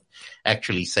 instead of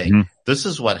actually saying, this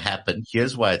is what happened,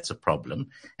 here's why it's a problem,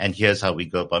 and here's how we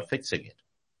go about fixing it.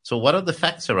 So what are the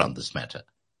facts around this matter?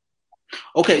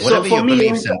 Okay, whatever so for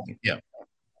me,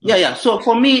 So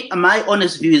for me, my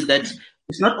honest view is that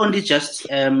it's not only just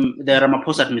the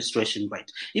Ramaphosa administration, right?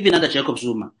 Even under Jacob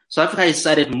Zuma, South Africa has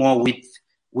sided more with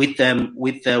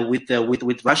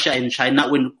Russia and China.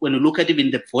 When you look at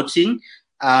even the voting,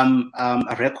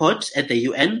 record at the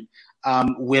UN.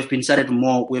 We have been siding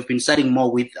more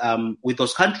with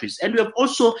those countries, and we have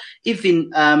also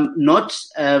even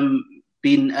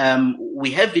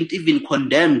we haven't even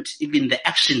condemned even the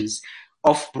actions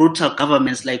of brutal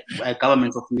governments like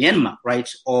governments of Myanmar, right,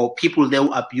 or people that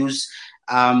abuse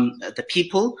the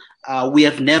people. We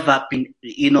have never been,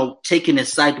 taken a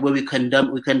side where we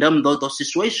condemn those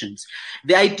situations.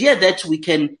 The idea that we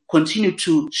can continue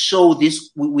to show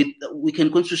this we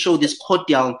can continue to show this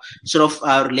cordial sort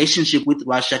of relationship with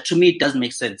Russia, to me, it doesn't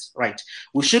make sense, right?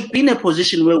 We should be in a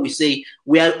position where we say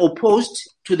we are opposed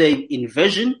to the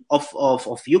invasion of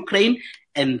Ukraine,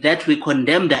 and that we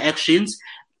condemn the actions,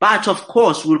 but of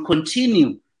course we'll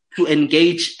continue to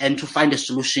engage and to find a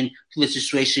solution to the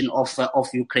situation of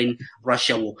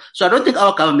Ukraine-Russia war. So I don't think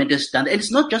our government has done, and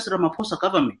it's not just the Ramaphosa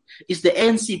government, it's the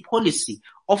ANC policy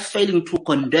of failing to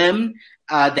condemn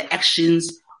the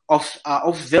actions of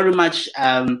very much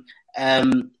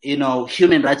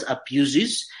human rights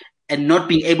abuses, and not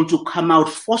being able to come out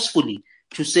forcefully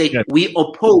to say we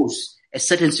oppose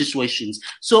certain situations.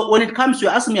 So when it comes to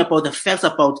asking me about the facts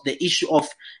about the issue of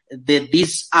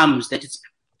these arms that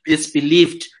it's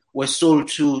believed were sold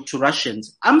to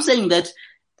Russians, I'm saying that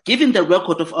given the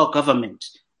record of our government,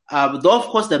 though of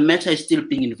course the matter is still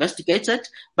being investigated,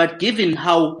 but given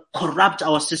how corrupt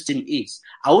our system is,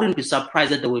 I wouldn't be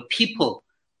surprised that there were people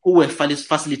who were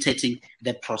facilitating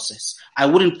that process. I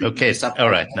wouldn't be surprised. All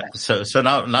right. So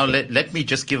now let me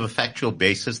just give a factual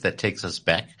basis that takes us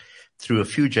back through a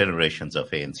few generations of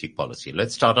ANC policy.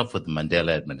 Let's start off with the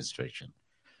Mandela administration,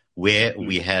 where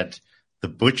we had the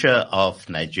butcher of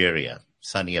Nigeria,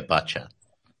 Sani Abacha,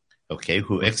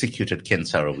 who executed Ken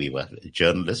Saro-Wiwa, a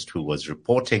journalist who was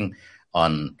reporting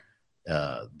on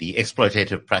the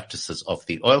exploitative practices of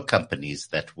the oil companies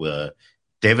that were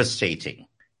devastating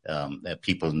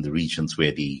people in the regions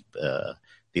where the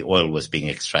oil was being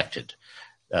extracted.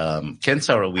 Ken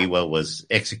Saro-Wiwa was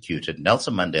executed.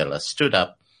 Nelson Mandela stood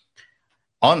up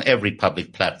on every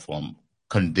public platform,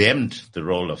 condemned the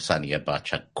role of Sani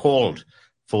Abacha, called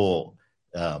for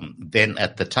then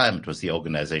at the time it was the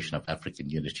Organization of African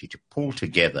Unity to pull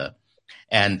together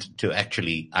and to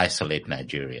actually isolate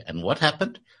Nigeria. And what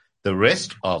happened? The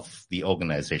rest of the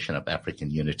Organization of African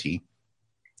Unity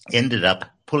ended up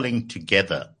pulling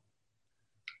together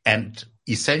and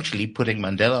essentially putting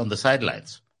Mandela on the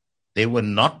sidelines. They were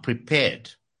not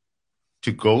prepared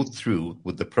to go through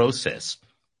with the process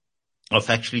of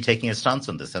actually taking a stance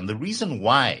on this. And the reason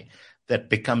why that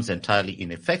becomes entirely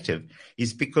ineffective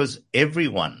is because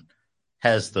everyone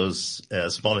has those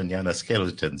small and yana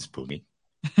skeletons, Phumi,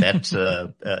 that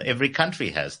every country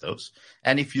has those.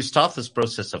 And if you start this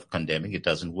process of condemning, it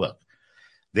doesn't work.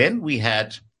 Then we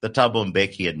had the Thabo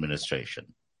Mbeki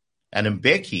administration. And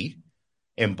Mbeki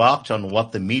embarked on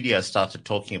what the media started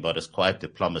talking about as quiet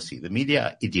diplomacy. The media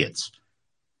are idiots.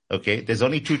 Okay? There's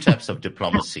only two types of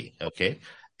diplomacy. Okay?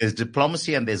 There's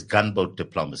diplomacy and there's gunboat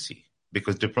diplomacy.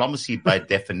 Because diplomacy, by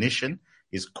definition,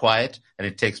 is quiet and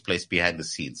it takes place behind the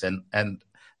scenes. And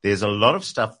there's a lot of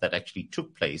stuff that actually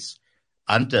took place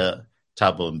under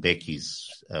Thabo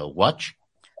Mbeki's watch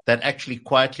that actually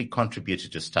quietly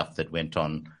contributed to stuff that went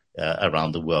on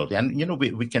around the world. And,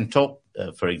 we can talk,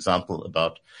 for example,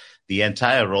 about the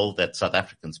entire role that South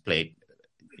Africans played,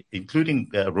 including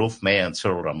Rolf Meyer and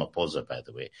Cyril Ramaphosa, by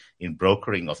the way, in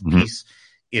brokering of peace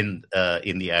in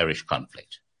the Irish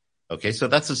conflict. Okay, so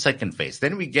that's the second phase.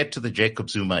 Then we get to the Jacob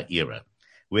Zuma era,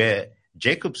 where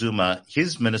Jacob Zuma,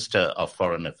 his Minister of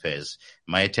Foreign Affairs,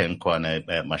 Maite Nkwana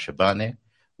Mashabane,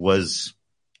 was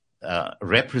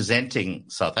representing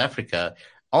South Africa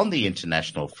on the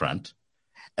international front,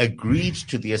 agreed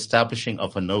to the establishing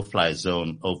of a no-fly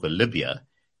zone over Libya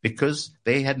because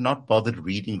they had not bothered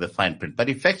reading the fine print, but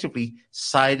effectively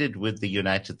sided with the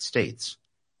United States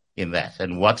in that.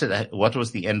 And what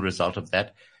was the end result of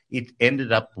that? It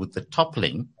ended up with the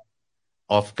toppling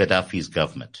of Gaddafi's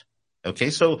government. Okay,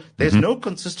 so there's no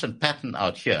consistent pattern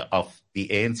out here of the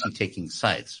ANC taking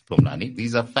sides, Phumlani.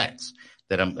 These are facts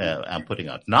that I'm putting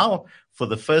out. Now, for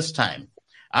the first time,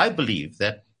 I believe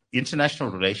that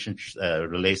international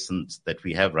relations that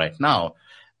we have right now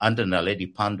under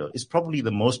Naledi Pandor is probably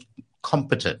the most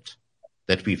competent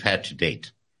that we've had to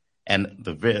date. And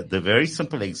the very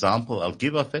simple example I'll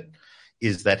give of it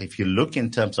is that if you look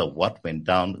in terms of what went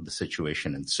down, the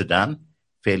situation in Sudan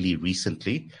fairly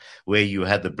recently, where you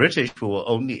had the British who were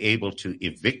only able to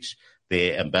evict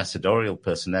their ambassadorial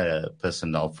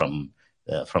personnel from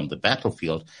the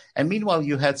battlefield. And meanwhile,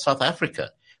 you had South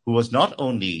Africa, who was not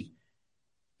only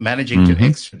managing to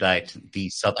extradite the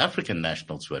South African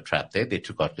nationals who were trapped there, they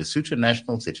took out Lesotho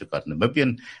nationals, they took out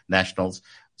Namibian nationals.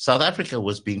 South Africa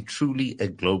was being truly a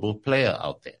global player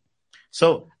out there.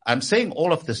 So I'm saying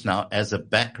all of this now as a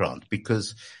background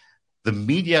because the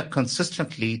media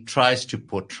consistently tries to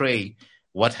portray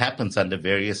what happens under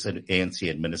various ANC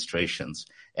administrations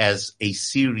as a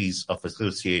series of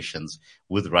associations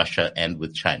with Russia and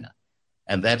with China.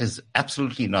 And that is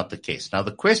absolutely not the case. Now,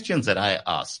 the questions that I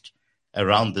asked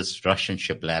around this Russian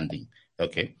ship landing,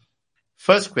 okay,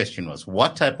 first question was,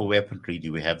 what type of weaponry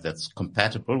do we have that's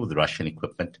compatible with Russian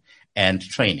equipment and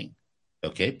training?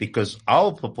 Okay, because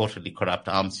our purportedly corrupt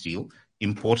arms deal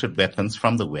imported weapons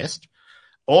from the West.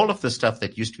 All of the stuff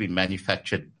that used to be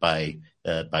manufactured by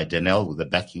Denel with the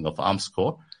backing of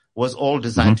Armscor was all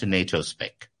designed to NATO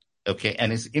spec. Okay,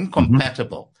 and is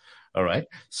incompatible. All right.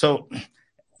 So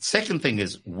second thing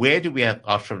is, where do we have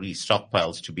artillery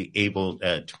stockpiles to be able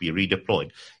to be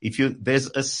redeployed? There's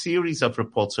a series of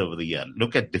reports over the year.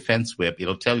 Look at Defense Web.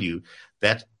 It'll tell you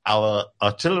that our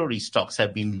artillery stocks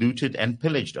have been looted and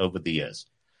pillaged over the years.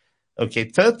 Okay,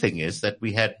 third thing is that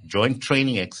we had joint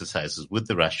training exercises with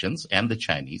the Russians and the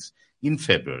Chinese in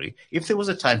February. If there was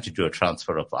a time to do a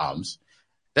transfer of arms,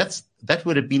 that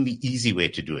would have been the easy way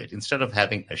to do it, instead of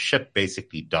having a ship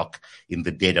basically dock in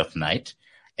the dead of night.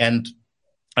 And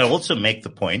I also make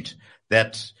the point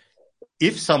that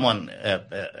if someone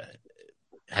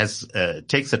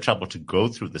takes the trouble to go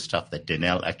through the stuff that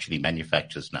Denel actually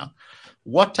manufactures now,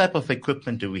 what type of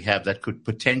equipment do we have that could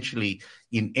potentially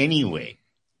in any way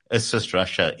assist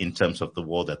Russia in terms of the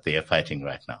war that they are fighting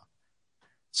right now?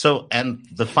 So, and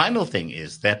the final thing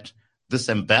is that this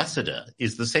ambassador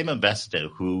is the same ambassador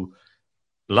who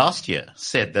last year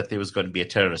said that there was going to be a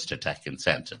terrorist attack in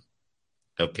Sandton.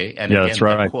 Okay. And again, that's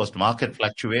right. That caused market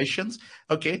fluctuations.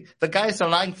 Okay. The guy's a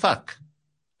lying fuck.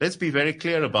 Let's be very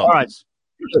clear about this.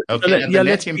 Okay. And the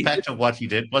net impact of what he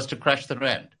did was to crash the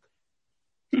rand.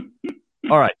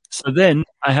 All right. So then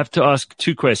I have to ask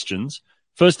two questions.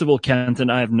 First of all,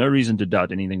 Kanthan, I have no reason to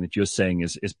doubt anything that you're saying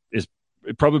is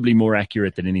probably more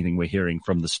accurate than anything we're hearing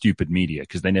from the stupid media,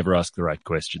 because they never ask the right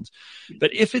questions.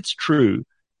 But if it's true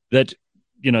that,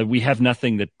 we have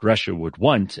nothing that Russia would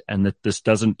want and that this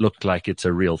doesn't look like it's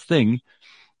a real thing,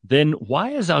 then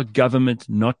why has our government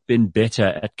not been better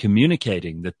at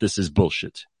communicating that this is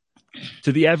bullshit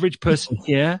to the average person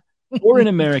here or in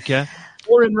America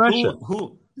or in Russia?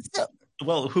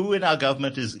 Who in our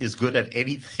government is good at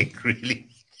anything, really?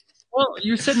 Well,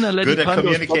 you said Naledi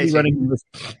Pandor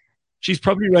she's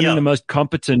probably running the most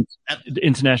competent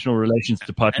international relations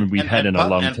department we've had in a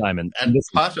long time. And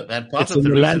part of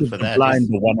the reason for that blind,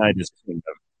 the one-eyed is king.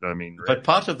 But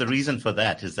part of the reason for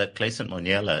that is that Clayson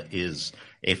Monyela is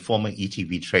a former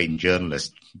ETV trained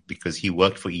journalist, because he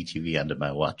worked for ETV under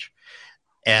my watch.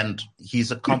 And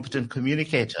he's a competent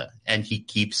communicator, and he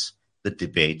keeps the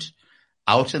debate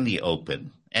out in the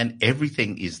open, and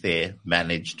everything is there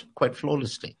managed quite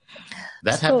flawlessly.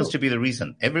 That happens to be the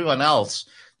reason. Everyone else,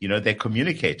 their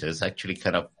communicators actually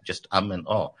kind of just and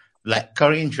oh. Like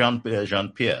Corinne Jean-Pierre,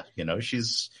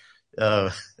 she's,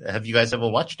 have you guys ever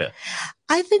watched her?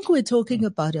 I think we're talking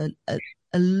about a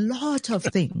lot of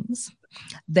things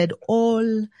that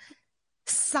all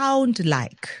sound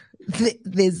like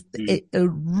there's a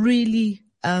really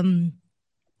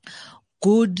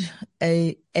good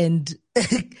and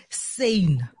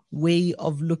sane way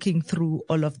of looking through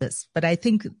all of this. But I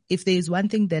think if there's one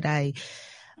thing that I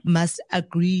must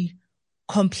agree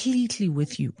completely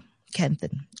with you,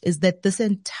 Kanthan, is that this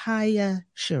entire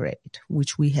charade,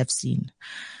 which we have seen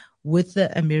with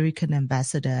the American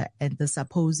ambassador and the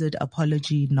supposed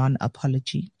apology,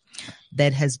 non-apology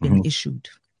that has been issued,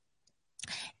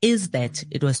 is that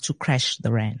it was to crash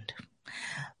the rand.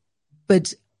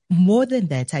 But more than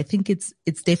that, I think it's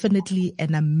definitely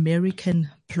an American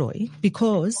ploy,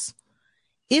 because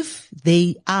if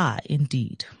they are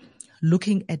indeed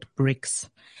looking at BRICS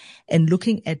and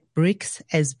looking at BRICS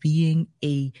as being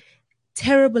a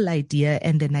terrible idea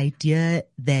and an idea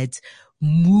that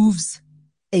moves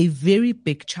a very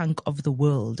big chunk of the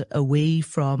world away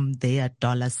from their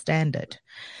dollar standard,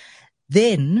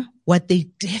 then what they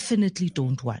definitely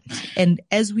don't want, and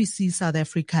as we see South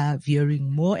Africa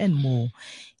veering more and more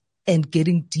and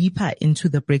getting deeper into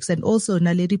the BRICS, and also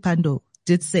Naledi Pandor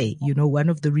did say, one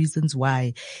of the reasons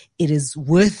why it is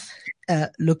worth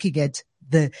looking at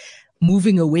the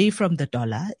moving away from the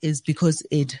dollar is because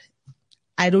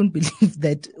I don't believe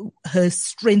that her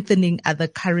strengthening other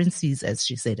currencies, as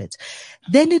she said it,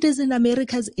 then it is in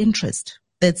America's interest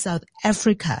that South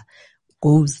Africa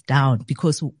goes down,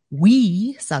 because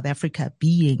we, South Africa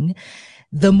being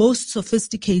the most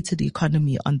sophisticated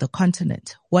economy on the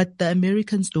continent, what the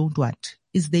Americans don't want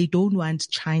is they don't want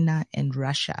China and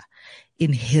Russia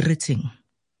inheriting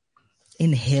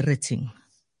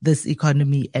this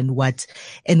economy and what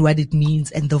it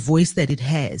means and the voice that it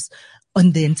has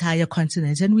on the entire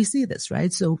continent. And we see this,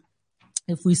 right? So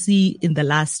if we see in the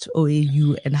last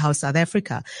OAU and how South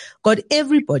Africa got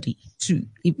everybody to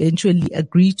eventually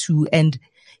agree to and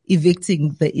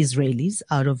evicting the Israelis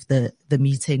out of the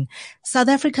meeting, South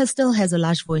Africa still has a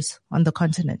large voice on the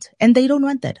continent, and they don't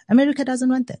want that. America doesn't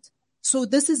want that. So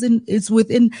it's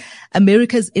within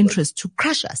America's interest to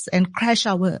crush us and crash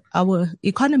our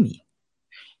economy.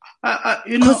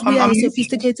 Because we are a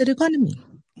sophisticated economy.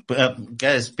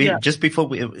 Guys, just before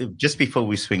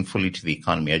we swing fully to the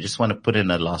economy, I just want to put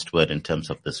in a last word in terms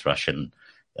of this Russian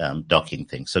docking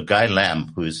thing. So Guy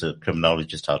Lamb, who is a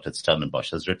criminologist out at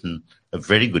Stellenbosch, has written a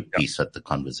very good piece at The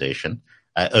Conversation.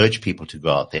 I urge people to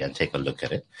go out there and take a look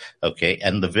at it. Okay.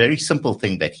 And the very simple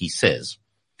thing that he says,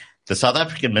 the South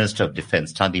African Minister of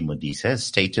Defense, Thandi Modise, has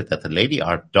stated that the Lady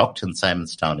R docked in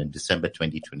Simonstown in December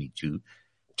 2022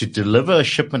 to deliver a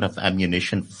shipment of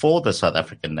ammunition for the South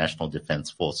African National Defense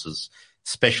Forces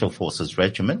Special Forces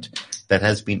Regiment that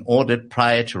has been ordered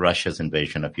prior to Russia's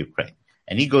invasion of Ukraine.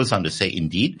 And he goes on to say,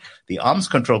 indeed, the Arms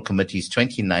Control Committee's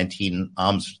 2019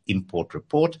 Arms Import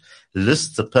Report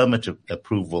lists the permit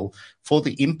approval for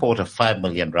the import of 5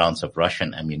 million rounds of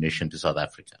Russian ammunition to South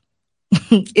Africa.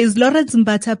 Is Lawrence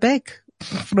Mbata back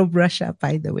from Russia,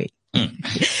 by the way?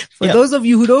 For those of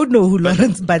you who don't know who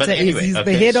Lawrence Mbata is, he's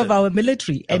the head of our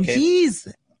military, and he's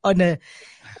on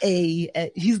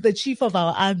he's the chief of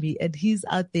our army, and he's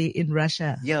out there in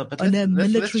Russia on a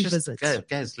military visit.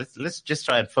 Guys, let's just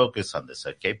try and focus on this,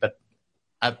 okay? But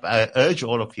I urge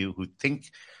all of you who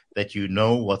think that you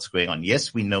know what's going on.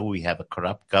 Yes, we know we have a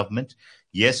corrupt government.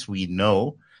 Yes, we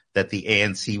know that the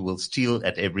ANC will steal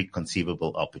at every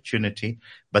conceivable opportunity.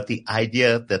 But the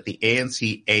idea that the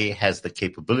ANC, A, has the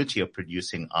capability of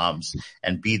producing arms,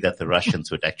 and B, that the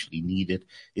Russians would actually need it,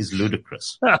 is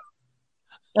ludicrous.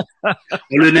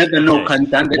 We'll never know,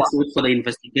 Kanthan. Let's wait for the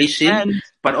investigation.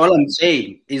 But all I'm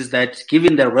saying is that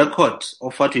given the record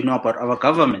of what we know about our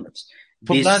government,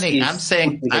 Phumlani,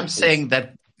 I'm saying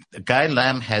that Guy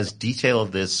Lamb has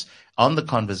detailed this on The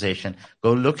Conversation.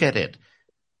 Go look at it.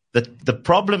 The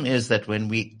problem is that when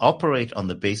we operate on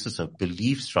the basis of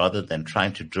beliefs rather than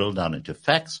trying to drill down into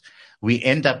facts, we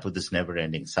end up with this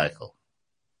never-ending cycle.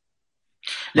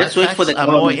 Let's wait for the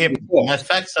my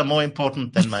facts are more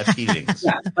important than my feelings.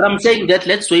 But I'm saying that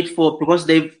let's wait because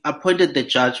they've appointed the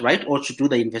judge, right, or to do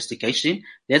the investigation.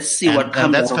 Let's see what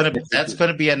comes out. That's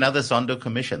going to be another Zondo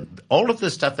commission. All of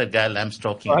the stuff that Guy Lamb's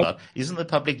talking about is in the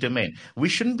public domain. We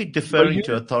shouldn't be deferring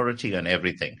to authority on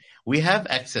everything. We have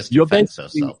access to facts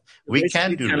ourselves. We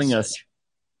can do research.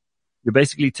 You're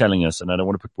basically telling us, and I don't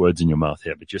want to put words in your mouth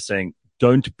here, but you're saying,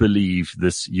 don't believe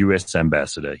this U.S.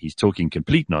 ambassador. He's talking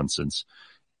complete nonsense,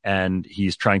 and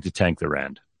he's trying to tank the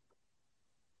rand.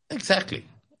 Exactly.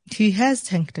 He has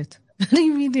tanked it. What do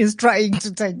you mean he's trying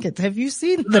to tank it? Have you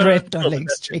seen the rand-dollar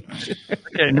exchange?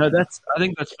 Okay, no, I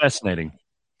think that's fascinating,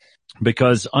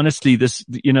 because honestly, this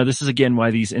is again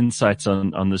why these insights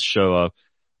on this show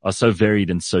are so varied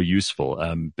and so useful.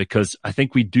 Because I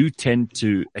think we do tend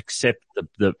to accept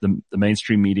the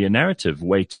mainstream media narrative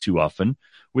way too often,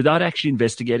 without actually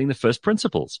investigating the first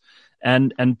principles.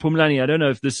 And Phumlani, I don't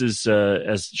know if this is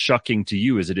as shocking to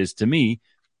you as it is to me,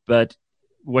 but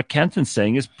what Kanthan's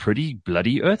saying is pretty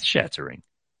bloody earth-shattering.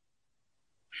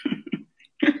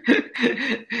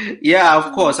 Yeah,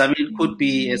 of course. I mean, it could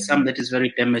be something that is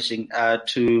very damaging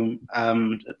to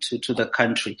the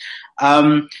country.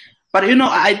 But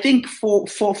I think for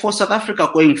South Africa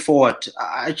going forward,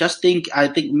 I think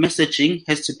messaging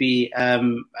has to be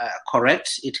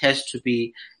correct. It has to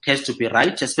be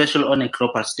right, especially on a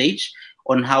global stage,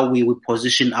 on how we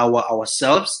position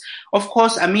ourselves. Of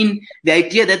course, I mean, the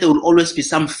idea that there will always be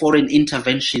some foreign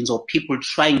interventions or people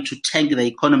trying to tank the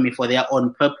economy for their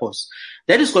own purpose,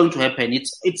 that is going to happen.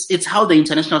 It's how the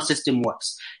international system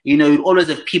works. You always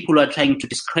have people who are trying to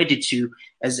discredit you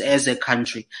as a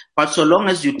country. But so long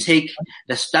as you take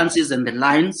the stances and the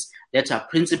lines that are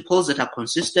principles, that are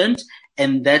consistent,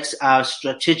 and that are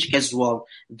strategic as well,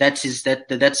 that's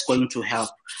going to help.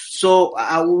 So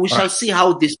we shall see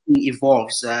how this thing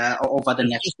evolves over the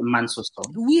next months or so.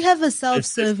 We have a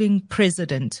self-serving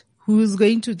president who's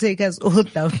going to take us all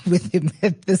down with him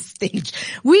at this stage.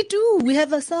 We do. We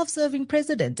have a self-serving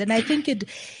president. And I think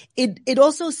it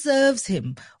also serves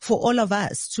him for all of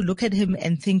us to look at him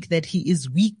and think that he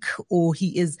is weak, or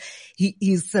he is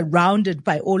surrounded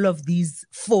by all of these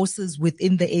forces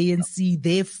within the ANC.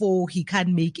 Therefore, he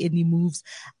can't make any moves.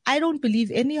 I don't believe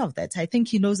any of that. I think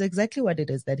he knows exactly what it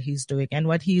is that he's doing. And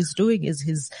what he is doing is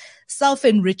his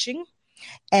self-enriching.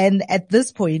 And at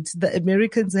this point, the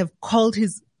Americans have called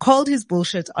his called his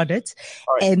bullshit on it,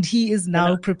 and he is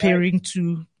now preparing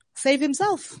to save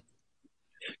himself.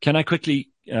 Can I quickly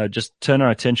just turn our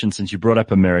attention, since you brought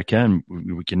up America, and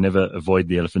we can never avoid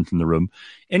the elephant in the room.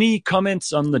 Any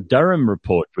comments on the Durham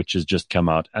report, which has just come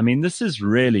out? I mean, this is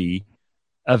really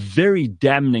a very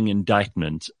damning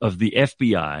indictment of the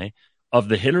FBI, of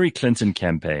the Hillary Clinton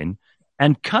campaign,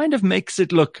 and kind of makes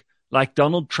it look like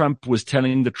Donald Trump was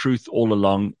telling the truth all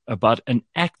along about an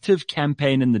active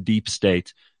campaign in the deep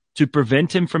state to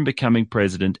prevent him from becoming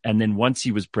president, and then once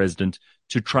he was president,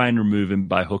 to try and remove him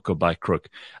by hook or by crook.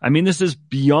 I mean, this is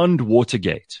beyond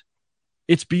Watergate.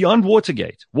 It's beyond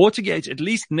Watergate. Watergate, at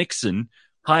least Nixon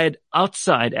hired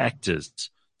outside actors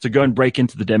to go and break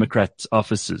into the Democrats'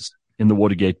 offices in the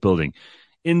Watergate building.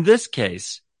 In this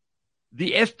case,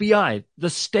 the FBI, the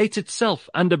state itself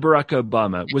under Barack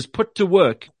Obama, was put to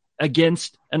work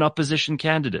against an opposition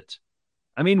candidate.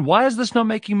 I mean, why is this not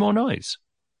making more noise?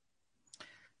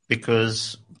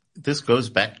 Because this goes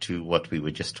back to what we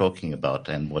were just talking about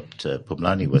and what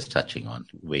Phumlani was touching on,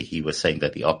 where he was saying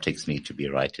that the optics need to be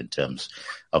right in terms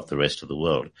of the rest of the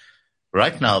world.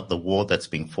 Right now, the war that's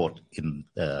being fought in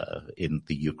the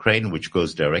Ukraine, which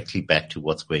goes directly back to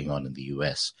what's going on in the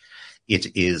US,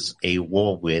 it is a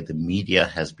war where the media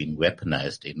has been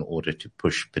weaponized in order to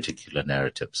push particular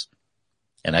narratives.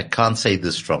 And I can't say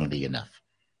this strongly enough.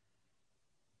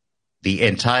 The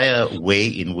entire way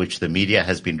in which the media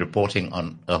has been reporting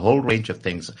on a whole range of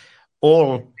things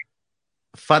all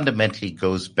fundamentally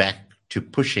goes back to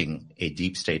pushing a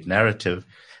deep state narrative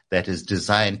that is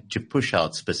designed to push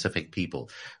out specific people.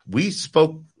 We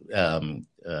spoke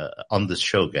on this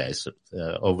show, guys,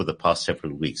 over the past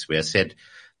several weeks, where I said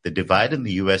the divide in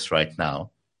the U.S. right now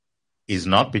is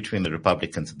not between the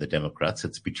Republicans and the Democrats.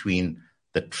 It's between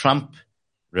the Trump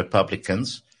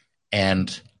Republicans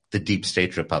and the deep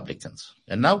state Republicans.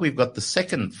 And now we've got the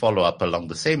second follow-up along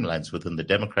the same lines within the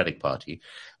Democratic Party,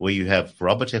 where you have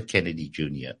Robert F. Kennedy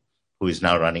Jr., who is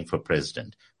now running for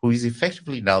president, who is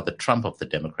effectively now the Trump of the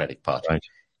Democratic Party, right,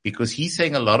 because he's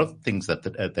saying a lot of things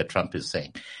that Trump is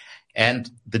saying. And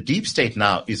the deep state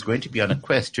now is going to be on a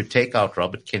quest to take out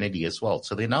Robert Kennedy as well.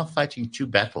 So they're now fighting two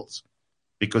battles,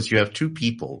 because you have two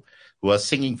people who are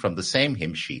singing from the same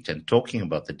hymn sheet and talking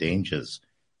about the dangers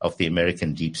of the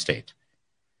American deep state.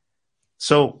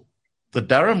 So the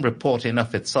Durham report in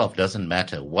of itself doesn't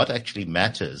matter. What actually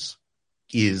matters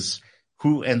is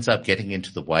who ends up getting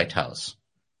into the White House.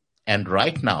 And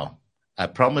right now, I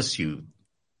promise you,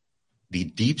 the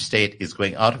deep state is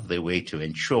going out of their way to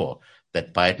ensure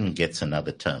that Biden gets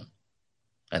another term.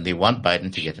 And they want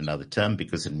Biden to get another term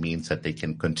because it means that they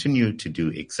can continue to do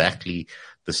exactly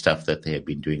the stuff that they have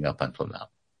been doing up until now.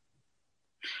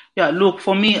 Yeah, look,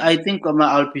 for me, I think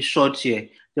I'll be short here.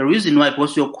 The reason why,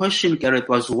 because your question, Gareth,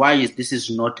 was why this is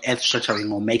not earth-shattering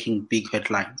or making big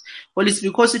headlines. Well, it's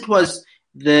because it was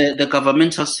the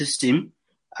governmental system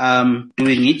doing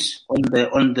it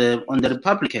on the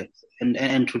Republicans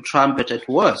and to Trump at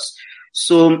worse.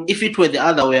 So if it were the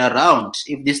other way around,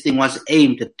 if this thing was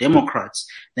aimed at Democrats,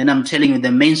 then I'm telling you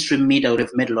the mainstream media would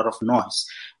have made a lot of noise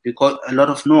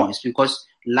because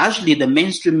largely the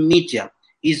mainstream media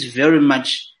is very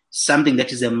much something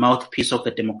that is a mouthpiece of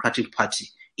the Democratic Party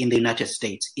in the United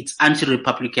States. It's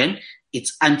anti-Republican,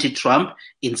 it's anti-Trump,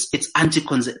 it's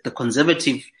the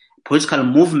conservative political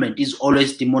movement is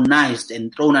always demonized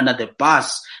and thrown under the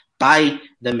bus by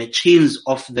the machines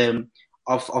of the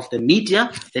media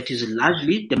that is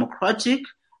largely Democratic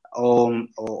or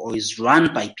is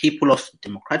run by people of the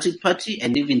Democratic Party,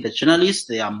 and even the journalists,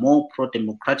 they are more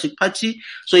pro-Democratic Party.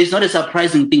 So it's not a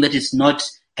surprising thing that it's not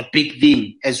a big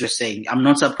thing, as you're saying. I'm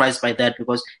not surprised by that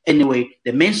because anyway,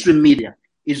 the mainstream media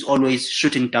is always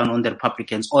shooting down on the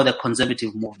Republicans or the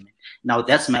conservative movement. Now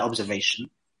that's my observation.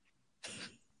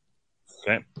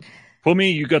 Okay.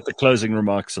 Phumi, you got the closing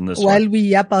remarks on this While one. we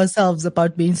yap ourselves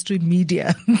about mainstream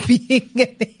media being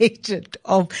an agent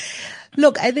of...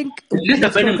 Look, I think...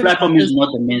 The Burning Platform is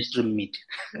not the mainstream media.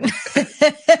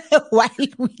 While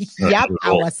we yap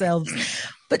ourselves.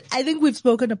 But I think we've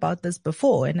spoken about this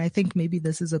before, and I think maybe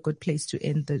this is a good place to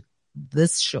end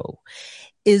this show.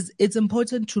 It's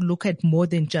important to look at more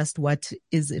than just what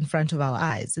is in front of our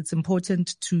eyes. It's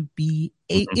important to be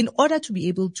in order to be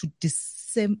able to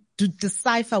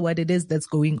decipher what it is that's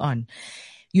going on.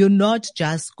 You're not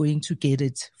just going to get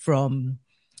it from,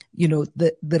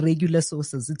 the regular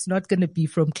sources. It's not going to be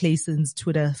from Clayson's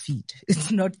Twitter feed. It's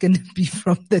not going to be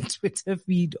from the Twitter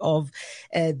feed of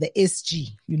the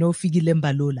SG, Figile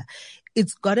Mbalola.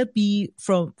 It's got to be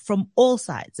from all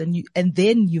sides. And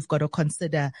then you've got to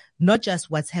consider not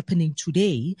just what's happening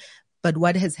today, but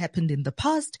what has happened in the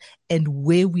past and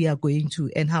where we are going to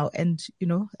and how. And,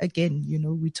 again,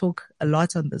 we talk a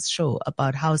lot on this show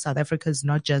about how South Africa is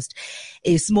not just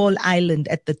a small island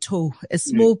at the toe, a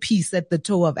small piece at the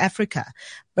toe of Africa,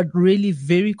 but really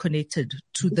very connected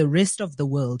to the rest of the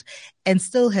world and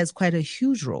still has quite a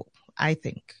huge role, I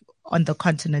think, on the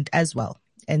continent as well.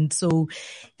 And so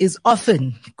is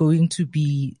often going to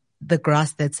be the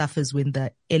grass that suffers when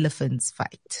the elephants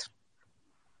fight.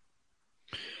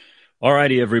 All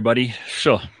righty, everybody.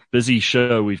 Sure. Busy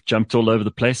show. We've jumped all over the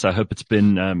place. I hope it's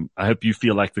been, I hope you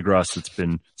feel like the grass that's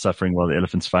been suffering while the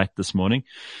elephants fight this morning.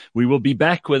 We will be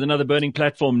back with another Burning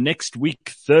Platform next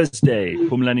week, Thursday.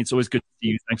 Phumlani, it's always good to see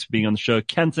you. Thanks for being on the show.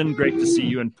 Kanthan, great to see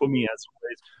you. And Phumi, as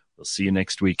always, we'll see you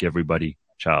next week, everybody.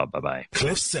 Ciao. Bye-bye.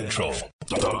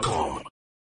 CliffCentral.com